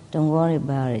ear, don't worry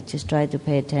about it. Just try to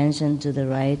pay attention to the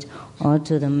right or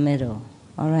to the middle,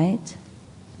 all right?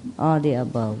 Or the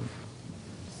above.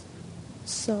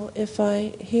 So if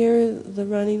I hear the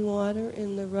running water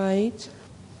in the right,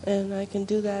 and I can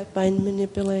do that by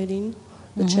manipulating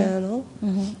the channel,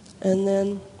 and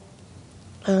then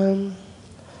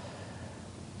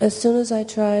as soon as I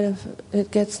try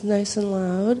it gets nice and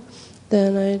loud,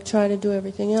 then I try to do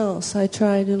everything else. I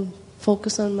try to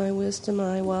focus on my wisdom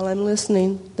eye while I'm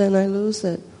listening, then I lose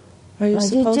it. Are you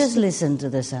supposed just to listen to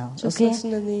the sound, just okay?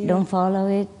 listen to the ear? Don't follow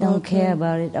it, don't care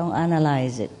about it, don't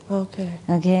analyze it. Okay.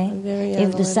 Okay? I'm very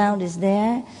If the sound is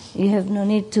there, you have no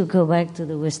need to go back to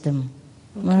the wisdom.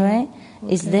 All right?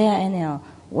 Okay. It's there anyhow.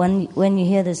 When you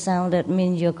hear the sound, that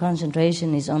means your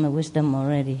concentration is on the wisdom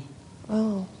already.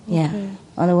 Oh, okay. Yeah.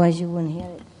 Otherwise, you wouldn't hear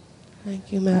it.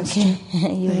 Thank you, Master.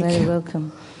 Okay. You're very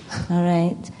welcome. All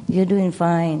right. You're doing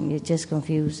fine. You're just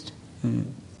confused.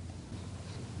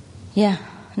 Yeah.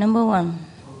 Number one.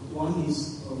 One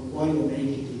is while you're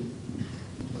meditating,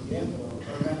 you have a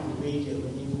kind of radio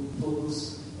when you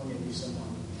focus on your wisdom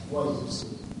on what is it.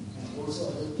 And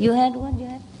also you had what you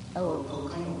had? Oh. A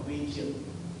kind of radio.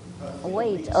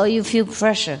 Weight. Oh, you feel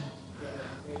pressure.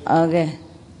 Yeah. Okay.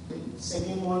 The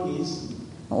second one is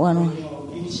when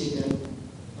you're initiated,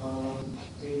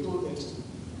 they told that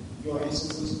your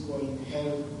ancestors who are in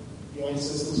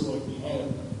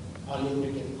hell, are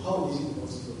liberated. How is it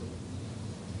possible?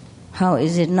 How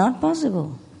is it not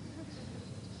possible?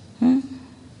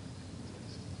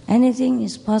 Anything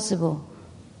is possible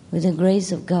with the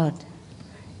grace of God.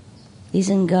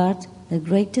 Isn't God the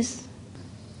greatest?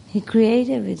 He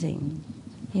created everything.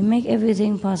 He make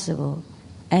everything possible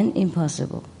and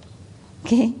impossible.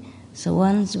 Okay? So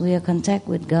once we are in contact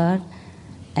with God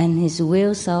and His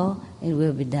will, so it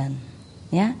will be done.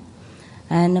 Yeah?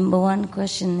 And number one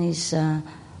question is,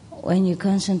 when you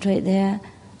concentrate there,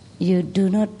 you do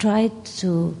not try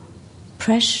to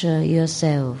pressure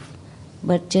yourself,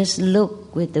 but just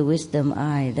look with the wisdom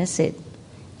eye. That's it.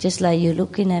 Just like you're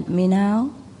looking at me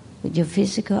now with your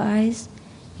physical eyes,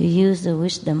 you use the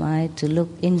wisdom eye to look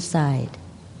inside.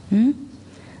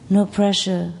 No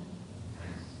pressure.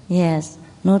 Yes.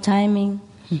 No timing.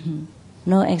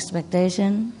 No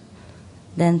expectation.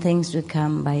 Then things will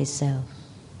come by itself.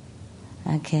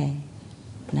 Okay.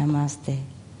 Namaste.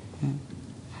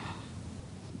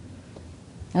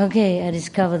 Okay, I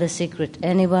discovered the secret.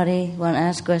 Anybody want to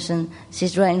ask question?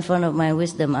 She's right in front of my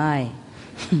wisdom eye.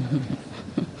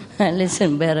 I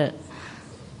listen better.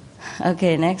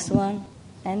 Okay, next one.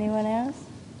 Anyone else?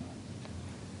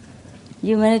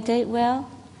 You meditate well,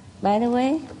 by the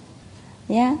way?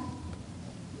 Yeah?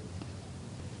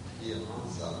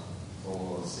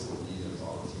 For several years, I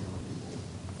was healing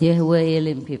people. You were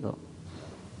healing people.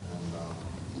 And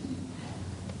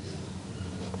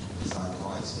so I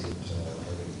seemed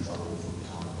having trouble from the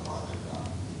time that I had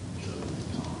during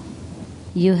that time.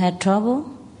 You had trouble?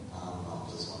 I'm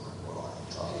just wondering what I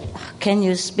had trouble. Can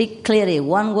you speak clearly,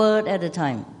 one word at a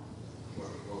time?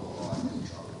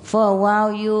 For a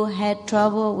while you had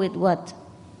trouble with what?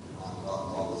 I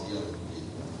was healing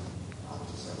people.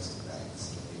 Just had some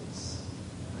backs and things.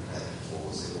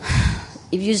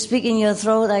 If you speak in your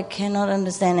throat, I cannot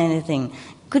understand anything.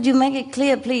 Could you make it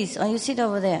clear, please? Or you sit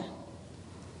over there.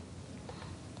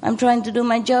 I'm trying to do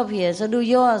my job here, so do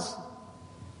yours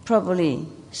properly.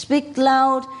 Speak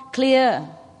loud, clear,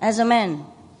 as a man.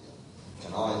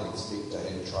 Can I expect to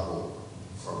have trouble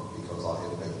because I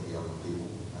have been healing people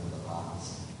in the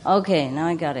past? Okay, now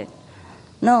I got it.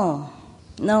 No,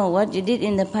 what you did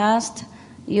in the past,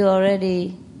 you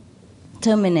already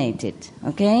terminated,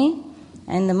 okay?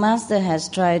 And the Master has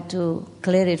tried to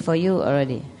clear it for you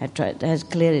already, has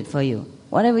cleared it for you.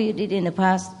 Whatever you did in the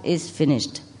past is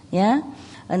finished, yeah?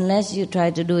 Unless you try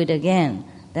to do it again,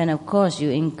 then of course you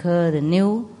incur the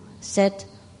new set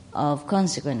of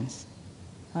consequence,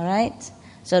 all right?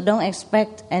 So don't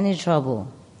expect any trouble,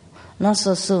 not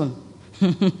so soon.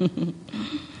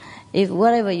 If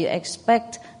whatever you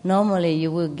expect, normally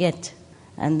you will get,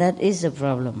 and that is a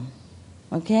problem.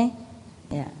 Okay?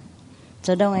 Yeah.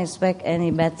 So don't expect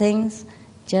any bad things,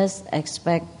 just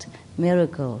expect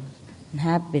miracles and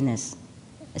happiness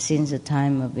since the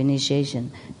time of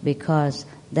initiation, because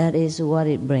that is what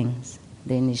it brings,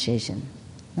 the initiation.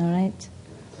 All right?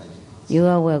 You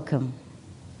are welcome.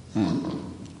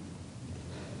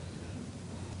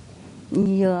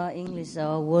 Your English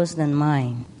are worse than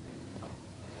mine.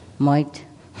 Might.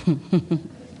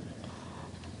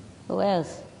 Who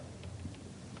else?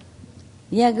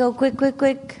 Yeah, go quick.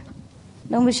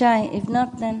 Don't be shy. If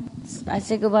not, then I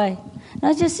say goodbye.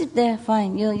 No, just sit there.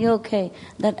 Fine. You're okay.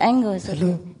 That angle is okay.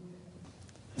 Hello.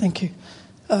 Thank you.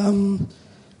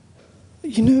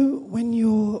 You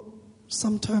know,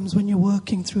 sometimes when you're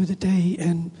working through the day,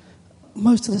 and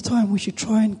most of the time we should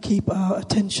try and keep our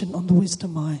attention on the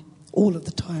wisdom eye all of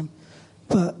the time.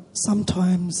 But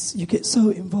sometimes you get so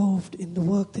involved in the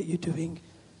work that you're doing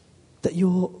that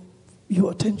your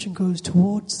attention goes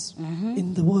towards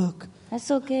in the work. That's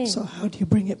okay. So how do you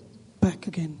bring it back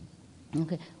again?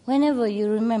 Okay. Whenever you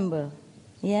remember,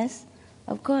 yes?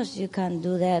 Of course you can't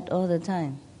do that all the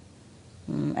time.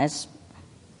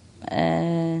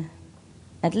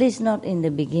 At least not in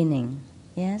the beginning,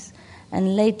 yes?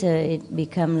 And later it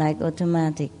become like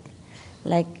automatic.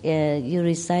 Like you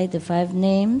recite the 5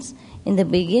 names. In the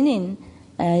beginning,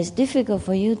 it's difficult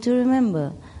for you to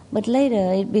remember. But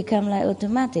later it becomes like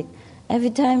automatic. Every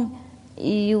time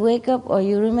you wake up or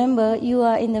you remember, you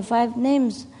are in the 5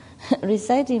 names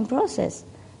reciting process.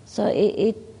 So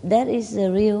that is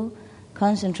the real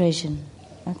concentration.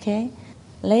 Okay?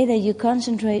 Later you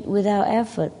concentrate without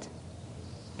effort.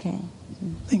 Okay.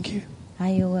 Thank you.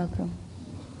 You're welcome.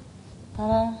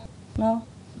 No?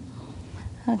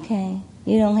 Okay.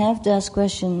 You don't have to ask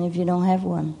question if you don't have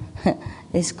one.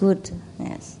 It's good.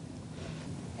 Yes.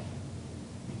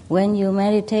 When you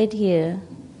meditate here,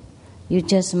 you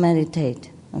just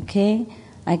meditate. Okay?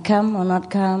 I come or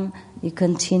not come, you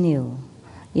continue.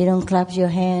 You don't clap your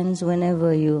hands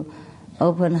whenever you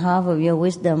open half of your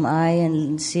wisdom eye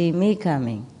and see me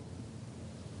coming.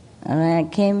 And I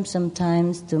came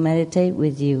sometimes to meditate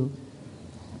with you.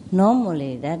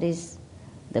 Normally, that is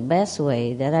the best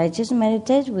way, that I just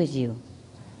meditate with you.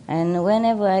 And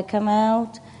whenever I come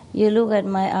out, you look at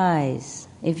my eyes,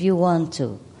 if you want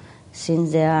to,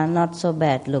 since they are not so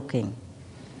bad looking.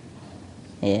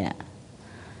 Yeah.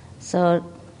 So,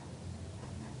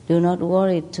 do not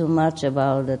worry too much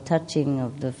about the touching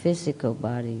of the physical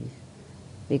body,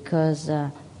 because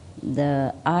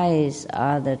the eyes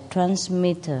are the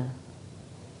transmitter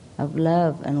of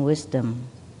love and wisdom,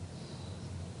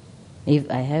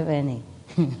 if I have any.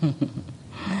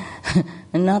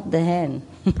 Not the hand.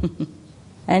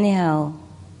 Anyhow,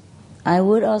 I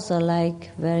would also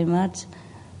like very much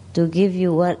to give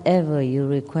you whatever you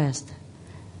request,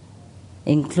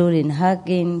 including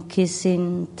hugging,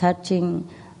 kissing, touching,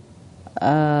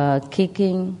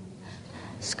 kicking,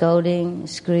 scolding,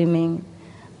 screaming,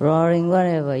 roaring,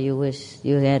 whatever you wish,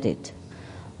 you get it.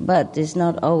 But it's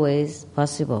not always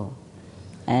possible.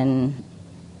 And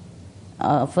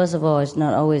first of all, it's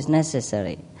not always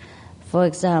necessary. For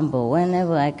example,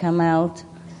 whenever I come out,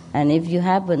 and if you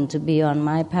happen to be on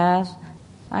my path,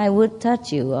 I would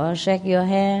touch you or shake your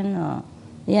hand, or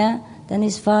then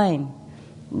it's fine.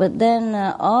 But then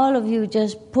all of you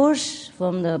just push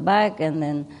from the back and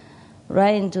then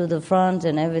right into the front,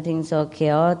 and everything's so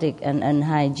chaotic and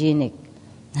unhygienic.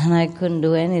 And I couldn't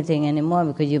do anything anymore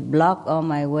because you block all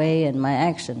my way and my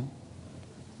action.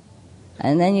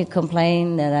 And then you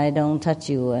complain that I don't touch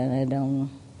you and I don't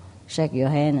shake your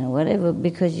hand and whatever,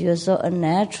 because you're so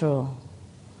unnatural.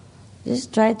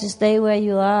 Just try to stay where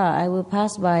you are. I will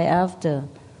pass by after.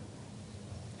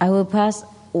 I will pass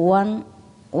one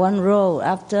row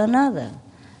after another.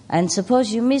 And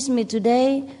suppose you miss me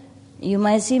today, you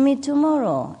might see me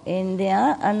tomorrow in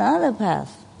another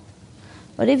path.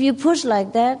 But if you push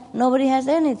like that, nobody has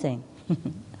anything.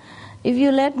 If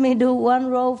you let me do one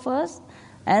row first,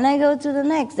 and I go to the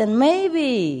next, then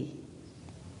maybe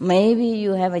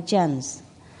you have a chance.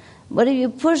 But if you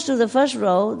push to the first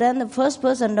row, then the first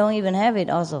person don't even have it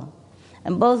also.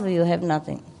 And both of you have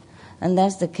nothing. And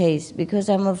that's the case, because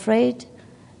I'm afraid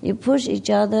you push each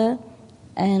other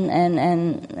and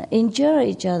injure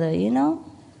each other, and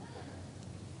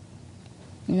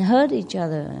hurt each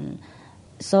other. And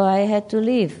so I had to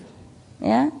leave.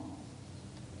 Yeah?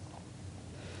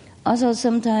 Also,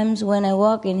 sometimes when I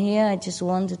walk in here, I just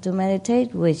wanted to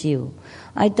meditate with you.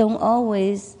 I don't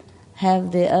always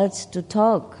have the urge to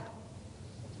talk.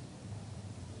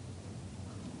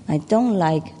 I don't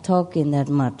like talking that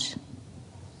much.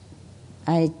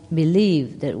 I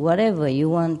believe that whatever you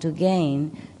want to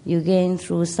gain, you gain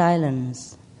through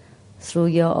silence, through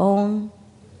your own,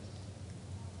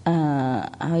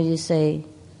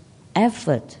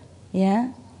 effort,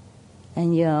 yeah?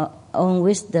 And your own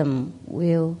wisdom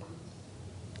will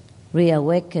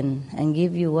reawaken and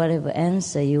give you whatever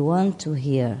answer you want to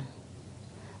hear.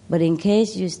 But in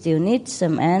case you still need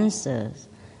some answers,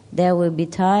 there will be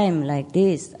time like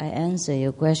this, I answer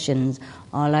your questions,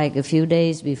 or like a few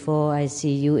days before I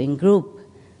see you in group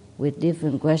with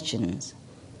different questions.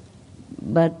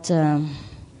 But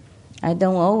I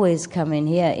don't always come in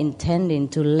here intending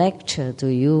to lecture to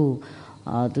you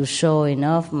or to show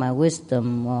enough my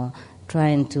wisdom or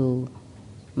trying to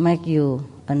make you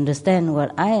understand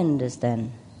what I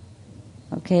understand.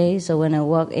 Okay, so when I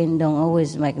walk in, don't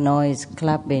always make noise,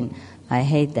 clapping. I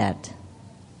hate that.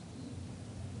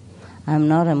 I'm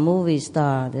not a movie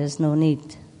star. There's no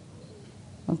need.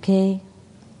 Okay?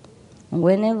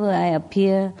 Whenever I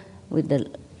appear with a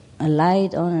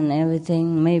light on and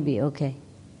everything, maybe okay.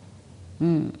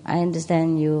 I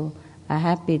understand you are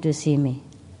happy to see me.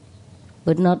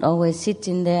 But not always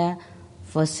sitting there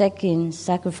for seconds,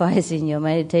 sacrificing your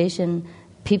meditation,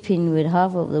 peeping with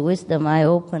half of the wisdom eye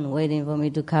open, waiting for me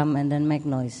to come and then make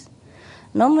noise.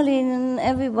 Normally,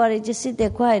 everybody just sit there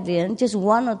quietly, and just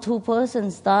one or two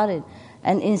persons started.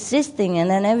 and insisting, and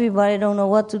then everybody don't know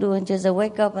what to do, and just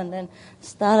wake up and then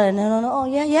start, and then, oh,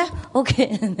 yeah,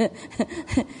 okay.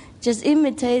 Just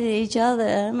imitated each other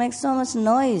and make so much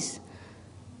noise.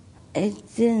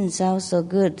 It didn't sound so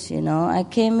good, I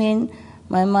came in,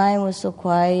 my mind was so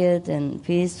quiet and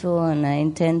peaceful, and I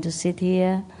intend to sit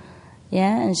here,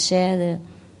 and share the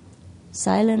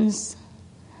silence,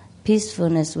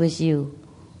 peacefulness with you.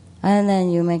 And then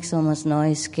you make so much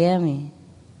noise, scare me.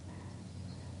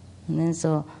 And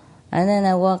then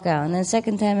I walk out. And then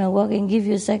second time I walk in, give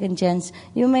you a second chance,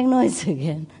 you make noise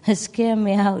again. Scare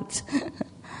me out.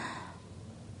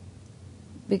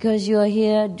 Because you are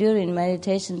here during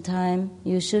meditation time,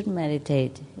 you should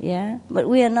meditate, But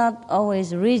we are not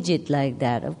always rigid like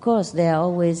that. Of course, they are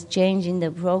always changing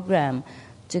the program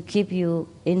to keep you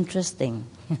interesting.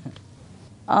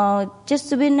 Just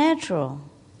to be natural,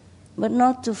 but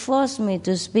not to force me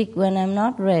to speak when I'm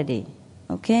not ready,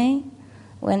 okay?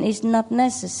 When it's not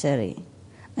necessary.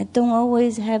 I don't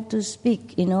always have to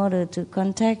speak in order to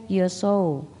contact your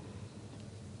soul.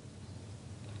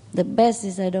 The best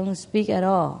is I don't speak at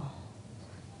all.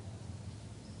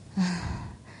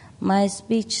 My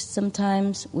speech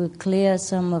sometimes will clear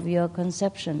some of your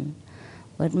conception,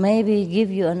 but maybe give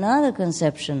you another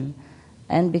conception,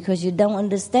 and because you don't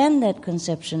understand that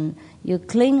conception, you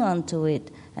cling on to it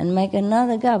and make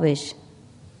another garbage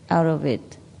out of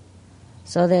it.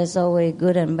 So there's always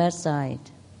good and bad side.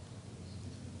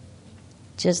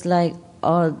 Just like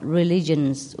all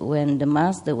religions, when the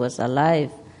Master was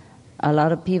alive, a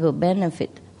lot of people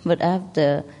benefit. But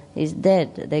after he's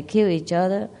dead, they kill each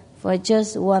other for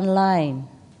just one line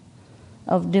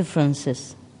of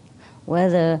differences,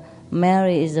 whether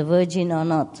Mary is a virgin or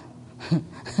not.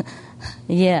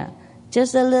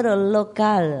 Just a little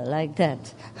local like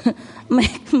that.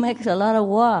 Makes a lot of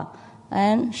war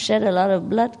and shed a lot of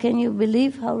blood. Can you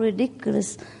believe how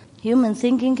ridiculous human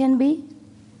thinking can be?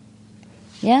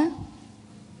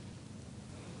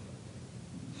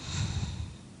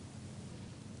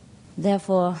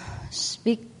 Therefore,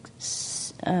 speech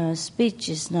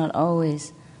is not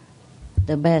always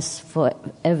the best for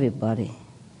everybody,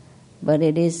 but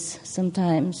it is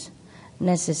sometimes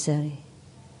necessary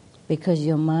because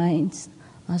your minds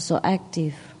are so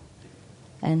active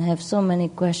and have so many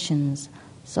questions.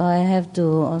 So I have to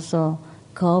also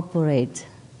cooperate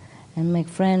and make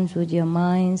friends with your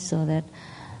mind so that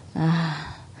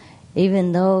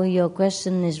even though your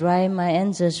question is right, my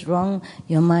answer is wrong,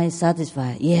 your mind is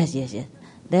satisfied. Yes.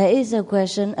 There is a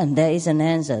question and there is an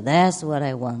answer. That's what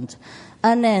I want.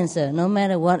 An answer, no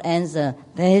matter what answer,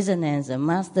 there is an answer.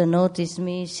 Master noticed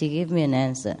me, she gave me an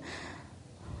answer.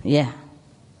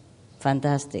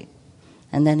 Fantastic.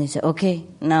 And then he said, okay,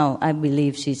 now I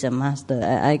believe she's a master.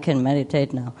 I can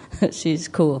meditate now. She's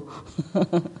cool.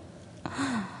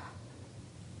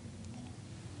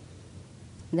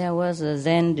 There was a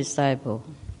Zen disciple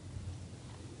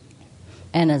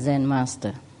and a Zen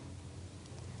master.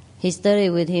 He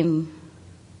studied with him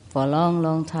for a long,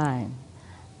 long time.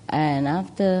 And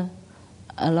after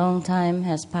a long time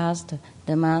has passed,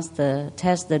 the master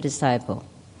tests the disciple.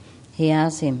 He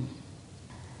asked him,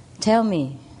 tell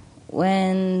me,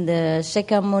 when the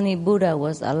Shakyamuni Buddha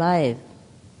was alive,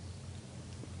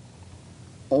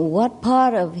 what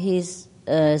part of his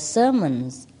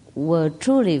sermons were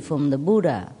truly from the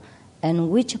Buddha, and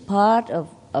which part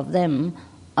of them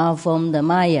are from the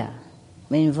Maya,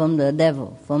 from the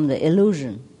devil, from the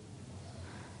illusion?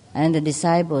 And the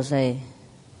disciples say,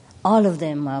 all of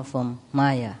them are from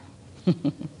Maya.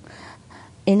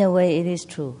 In a way, it is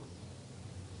true.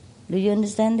 Do you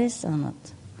understand this or not?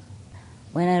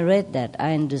 When I read that,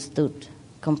 I understood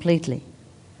completely.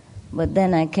 But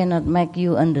then I cannot make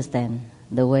you understand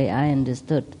the way I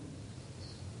understood.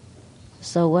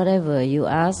 So whatever you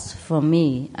ask from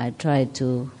me, I try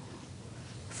to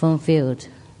fulfill.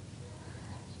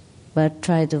 But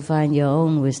try to find your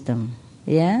own wisdom.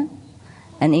 And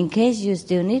in case you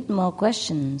still need more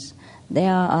questions,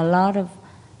 there are a lot of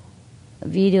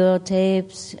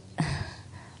videotapes,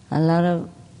 a lot of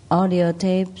audio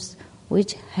tapes,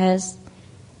 which has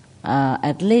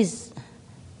at least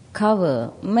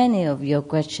cover many of your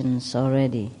questions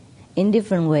already in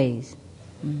different ways.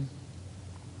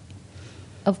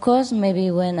 Of course, maybe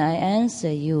when I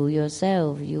answer you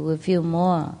yourself, you will feel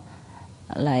more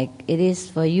like it is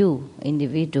for you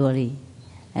individually,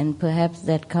 and perhaps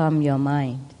that calm your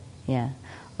mind.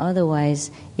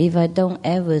 Otherwise, if I don't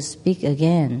ever speak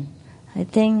again, I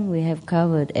think we have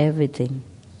covered everything.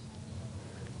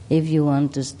 If you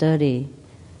want to study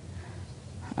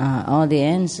all the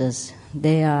answers,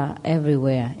 they are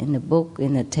everywhere, in the book,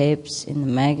 in the tapes, in the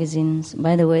magazines.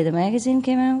 By the way, the magazine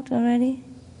came out already?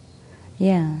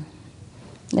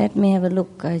 Let me have a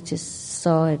look. I just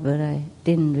saw it, but I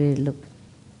didn't really look.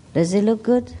 Does it look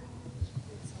good?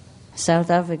 South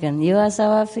African. You are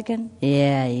South African?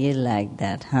 Yeah, you like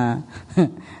that, huh?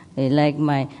 You like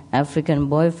my African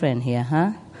boyfriend here,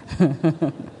 huh?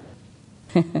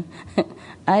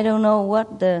 I don't know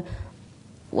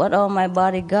what all my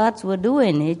bodyguards were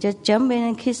doing. He just jumped in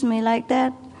and kissed me like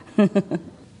that.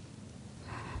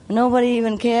 Nobody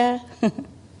even cared.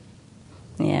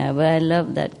 Yeah, but I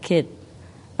love that kid.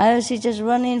 She just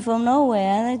run in from nowhere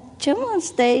and I jump on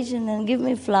stage and then give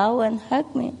me flower and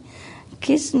hug me,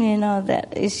 kiss me and all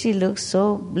that. She looks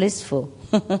so blissful.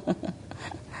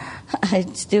 I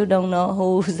still don't know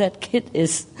who that kid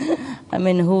is. I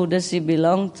mean, who does she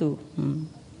belong to?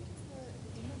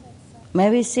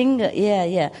 Maybe singer.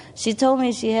 Yeah. She told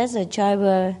me she has a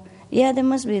child. Yeah, there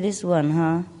must be this one,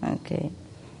 huh? Okay.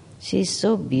 She's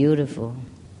so beautiful.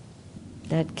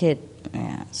 That kid,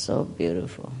 yeah, so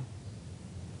beautiful.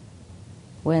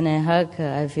 When I hug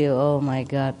her, I feel, oh my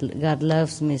God, God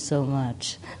loves me so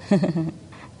much.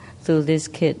 Through this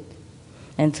kid.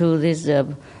 And through this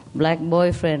black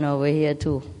boyfriend over here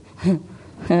too.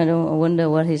 I wonder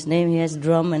what his name. He has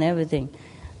drum and everything.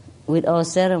 With all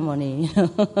ceremony, you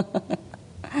know.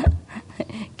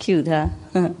 Cute, huh?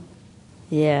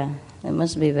 Yeah, it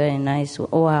must be very nice. Oh,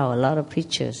 wow, a lot of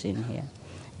pictures in here.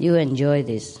 You enjoy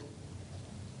this.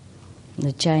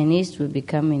 The Chinese will be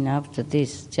coming after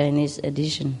this, Chinese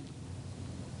edition.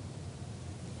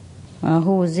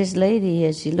 Who is this lady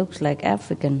here? She looks like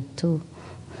African too,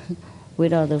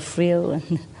 with all the frill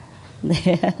and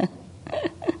the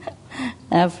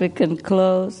African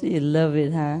clothes. You love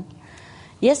it, huh?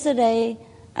 Yesterday,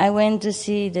 I went to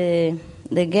see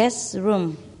the guest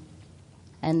room,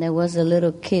 and there was a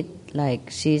little kid, like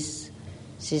she's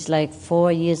like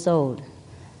 4 years old.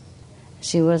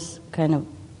 She was kind of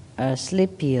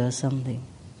sleepy or something,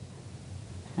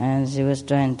 and she was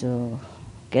trying to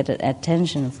get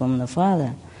attention from the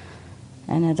father,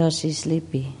 and I thought she's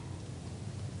sleepy.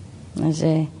 I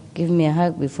said, give me a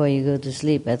hug before you go to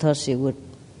sleep. I thought she would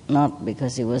not,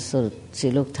 because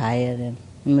she looked tired and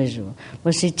miserable,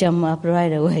 but she jumped up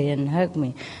right away and hugged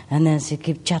me, and then she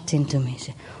kept chatting to me. She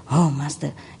said, oh,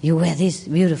 Master, you wear this,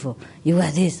 beautiful, you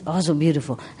wear this, also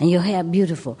beautiful, and your hair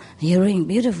beautiful, and your ring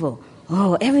beautiful.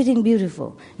 Oh, everything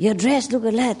beautiful. Your dress, look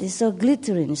at that. It's so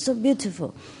glittering. It's so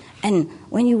beautiful. And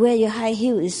when you wear your high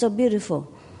heels, it's so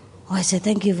beautiful. Oh, I said,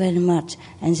 thank you very much.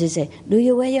 And she said, do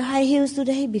you wear your high heels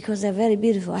today? Because they're very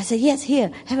beautiful. I said, yes,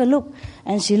 here, have a look.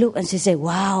 And she looked and she said,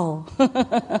 wow.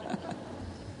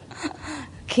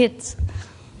 Kids,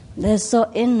 they're so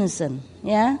innocent,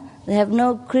 yeah? They have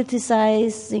no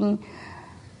criticizing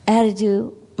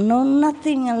attitude, no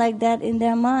nothing like that in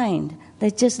their mind. They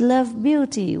just love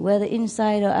beauty, whether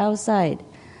inside or outside.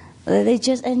 They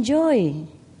just enjoy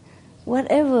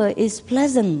whatever is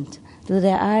pleasant to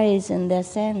their eyes and their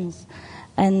sense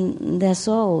and their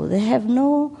soul. They have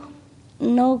no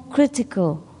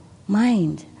critical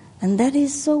mind. And that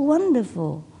is so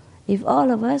wonderful. If all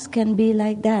of us can be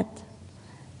like that.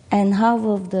 And half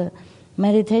of the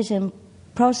meditation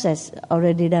process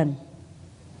already done.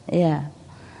 Yeah.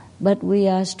 But we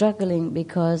are struggling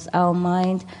because our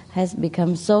mind has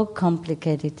become so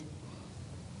complicated.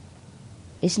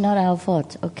 It's not our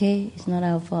fault, okay? It's not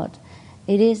our fault.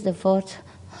 It is the fault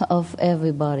of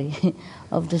everybody,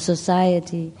 of the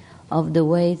society, of the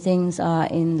way things are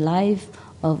in life,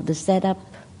 of the setup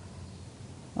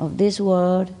of this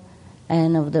world,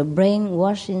 and of the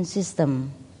brainwashing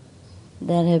system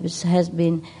that has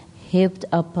been heaped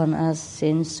upon us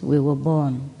since we were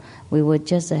born. We were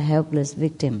just a helpless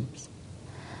victims.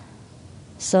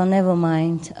 So never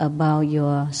mind about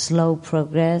your slow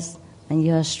progress and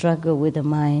your struggle with the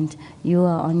mind. You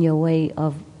are on your way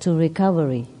to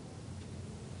recovery.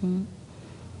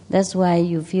 That's why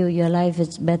you feel your life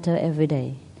is better every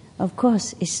day. Of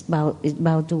course, it's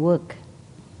about to work.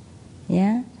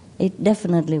 Yeah? It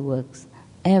definitely works.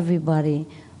 Everybody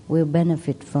will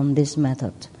benefit from this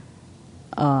method.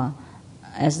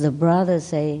 As the brothers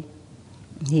say,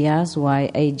 he asked why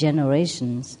 8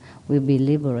 generations will be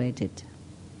liberated.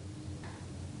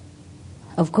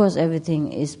 Of course,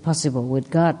 everything is possible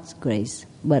with God's grace,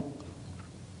 but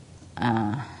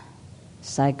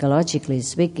psychologically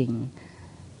speaking,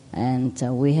 and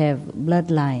we have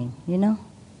bloodline,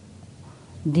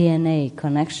 DNA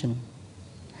connection.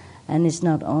 And it's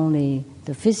not only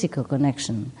the physical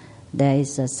connection, there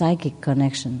is a psychic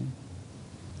connection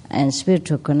and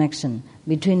spiritual connection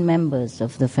between members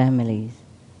of the families.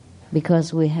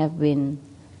 Because we have been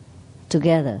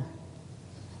together.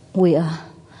 We are,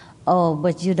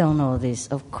 but you don't know this,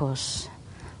 of course.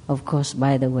 Of course,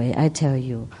 by the way, I tell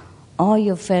you, all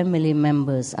your family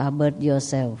members are but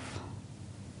yourself,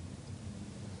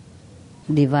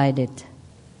 divided,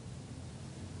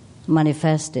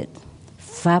 manifested,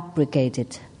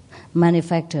 fabricated,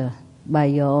 manufactured by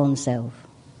your own self.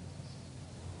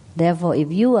 Therefore,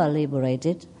 if you are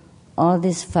liberated, all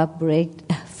this fabricated,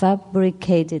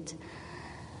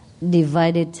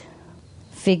 divided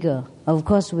figure, of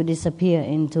course, will disappear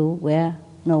into where?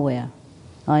 Nowhere,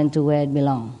 or into where it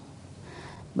belongs.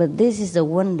 But this is the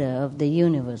wonder of the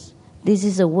universe. This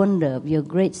is a wonder of your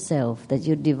great self, that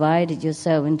you divided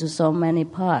yourself into so many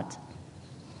parts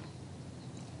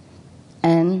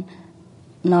and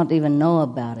not even know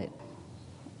about it,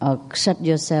 or shut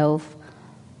yourself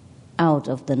out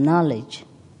of the knowledge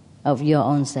of your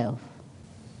own self.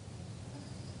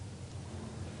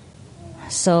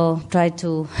 So try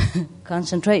to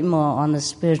concentrate more on the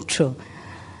spiritual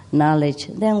knowledge.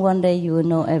 Then one day you will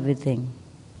know everything.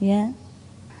 Yeah?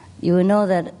 You will know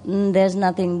that there's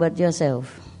nothing but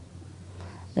yourself.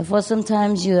 Therefore,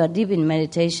 sometimes you are deep in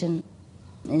meditation,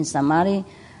 in samadhi,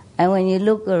 and when you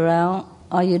look around,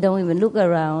 or you don't even look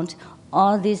around,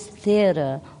 all this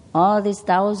theater, all these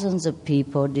thousands of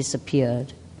people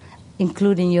disappeared,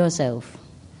 including yourself.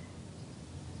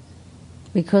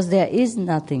 Because there is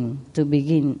nothing to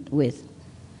begin with.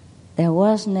 There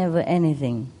was never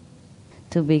anything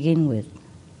to begin with.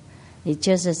 It's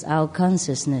just as our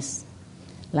consciousness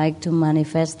like to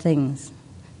manifest things,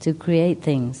 to create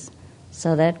things,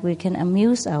 so that we can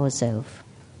amuse ourselves.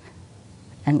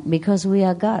 And because we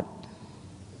are God.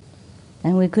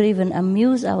 And we could even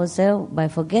amuse ourselves by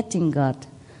forgetting God,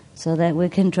 so that we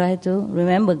can try to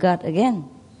remember God again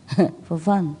for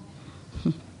fun.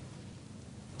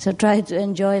 So try to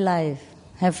enjoy life,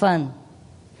 have fun,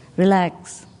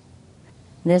 relax.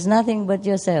 There's nothing but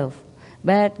yourself.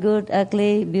 Bad, good,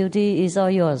 ugly, beauty is all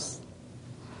yours.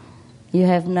 You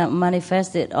have not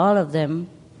manifested all of them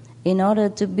in order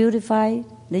to beautify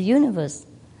the universe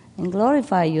and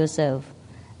glorify yourself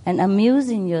and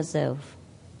amusing yourself.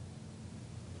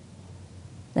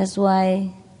 That's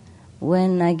why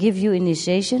when I give you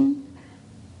initiation,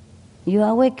 you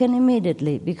awaken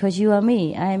immediately, because you are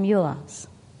me, I am yours.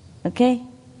 Okay?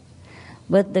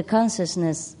 But the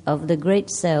consciousness of the great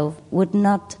self would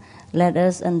not let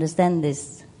us understand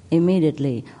this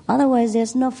immediately. Otherwise,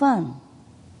 there's no fun.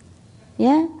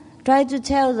 Yeah? Try to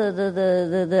tell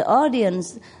the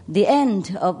audience the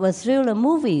end of a thriller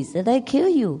movies, that they kill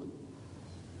you.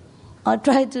 Or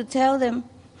try to tell them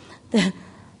the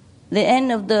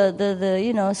end of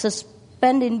the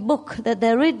suspending book that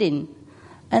they're reading,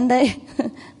 and they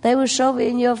will shove it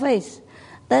in your face.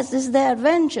 That is their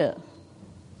adventure.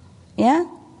 Yeah?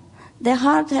 Their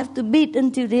heart have to beat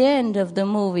until the end of the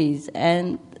movies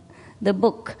and the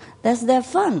book. That's their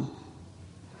fun.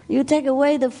 You take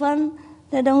away the fun,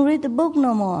 they don't read the book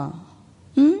no more.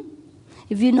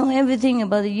 If you know everything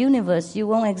about the universe, you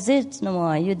won't exist no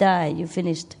more. You die, you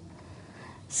finished.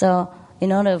 So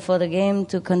in order for the game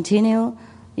to continue,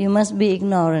 you must be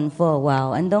ignorant for a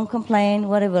while. And don't complain.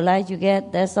 Whatever light you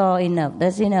get, that's all enough.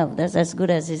 That's enough. That's as good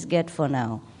as it gets for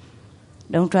now.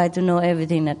 Don't try to know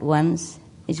everything at once.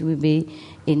 It will be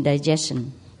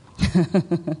indigestion.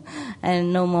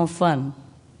 And no more fun.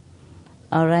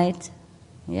 All right?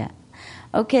 Yeah.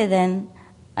 Okay, then.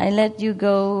 I let you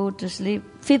go to sleep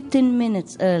 15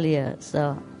 minutes earlier.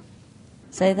 So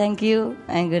say thank you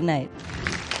and good night.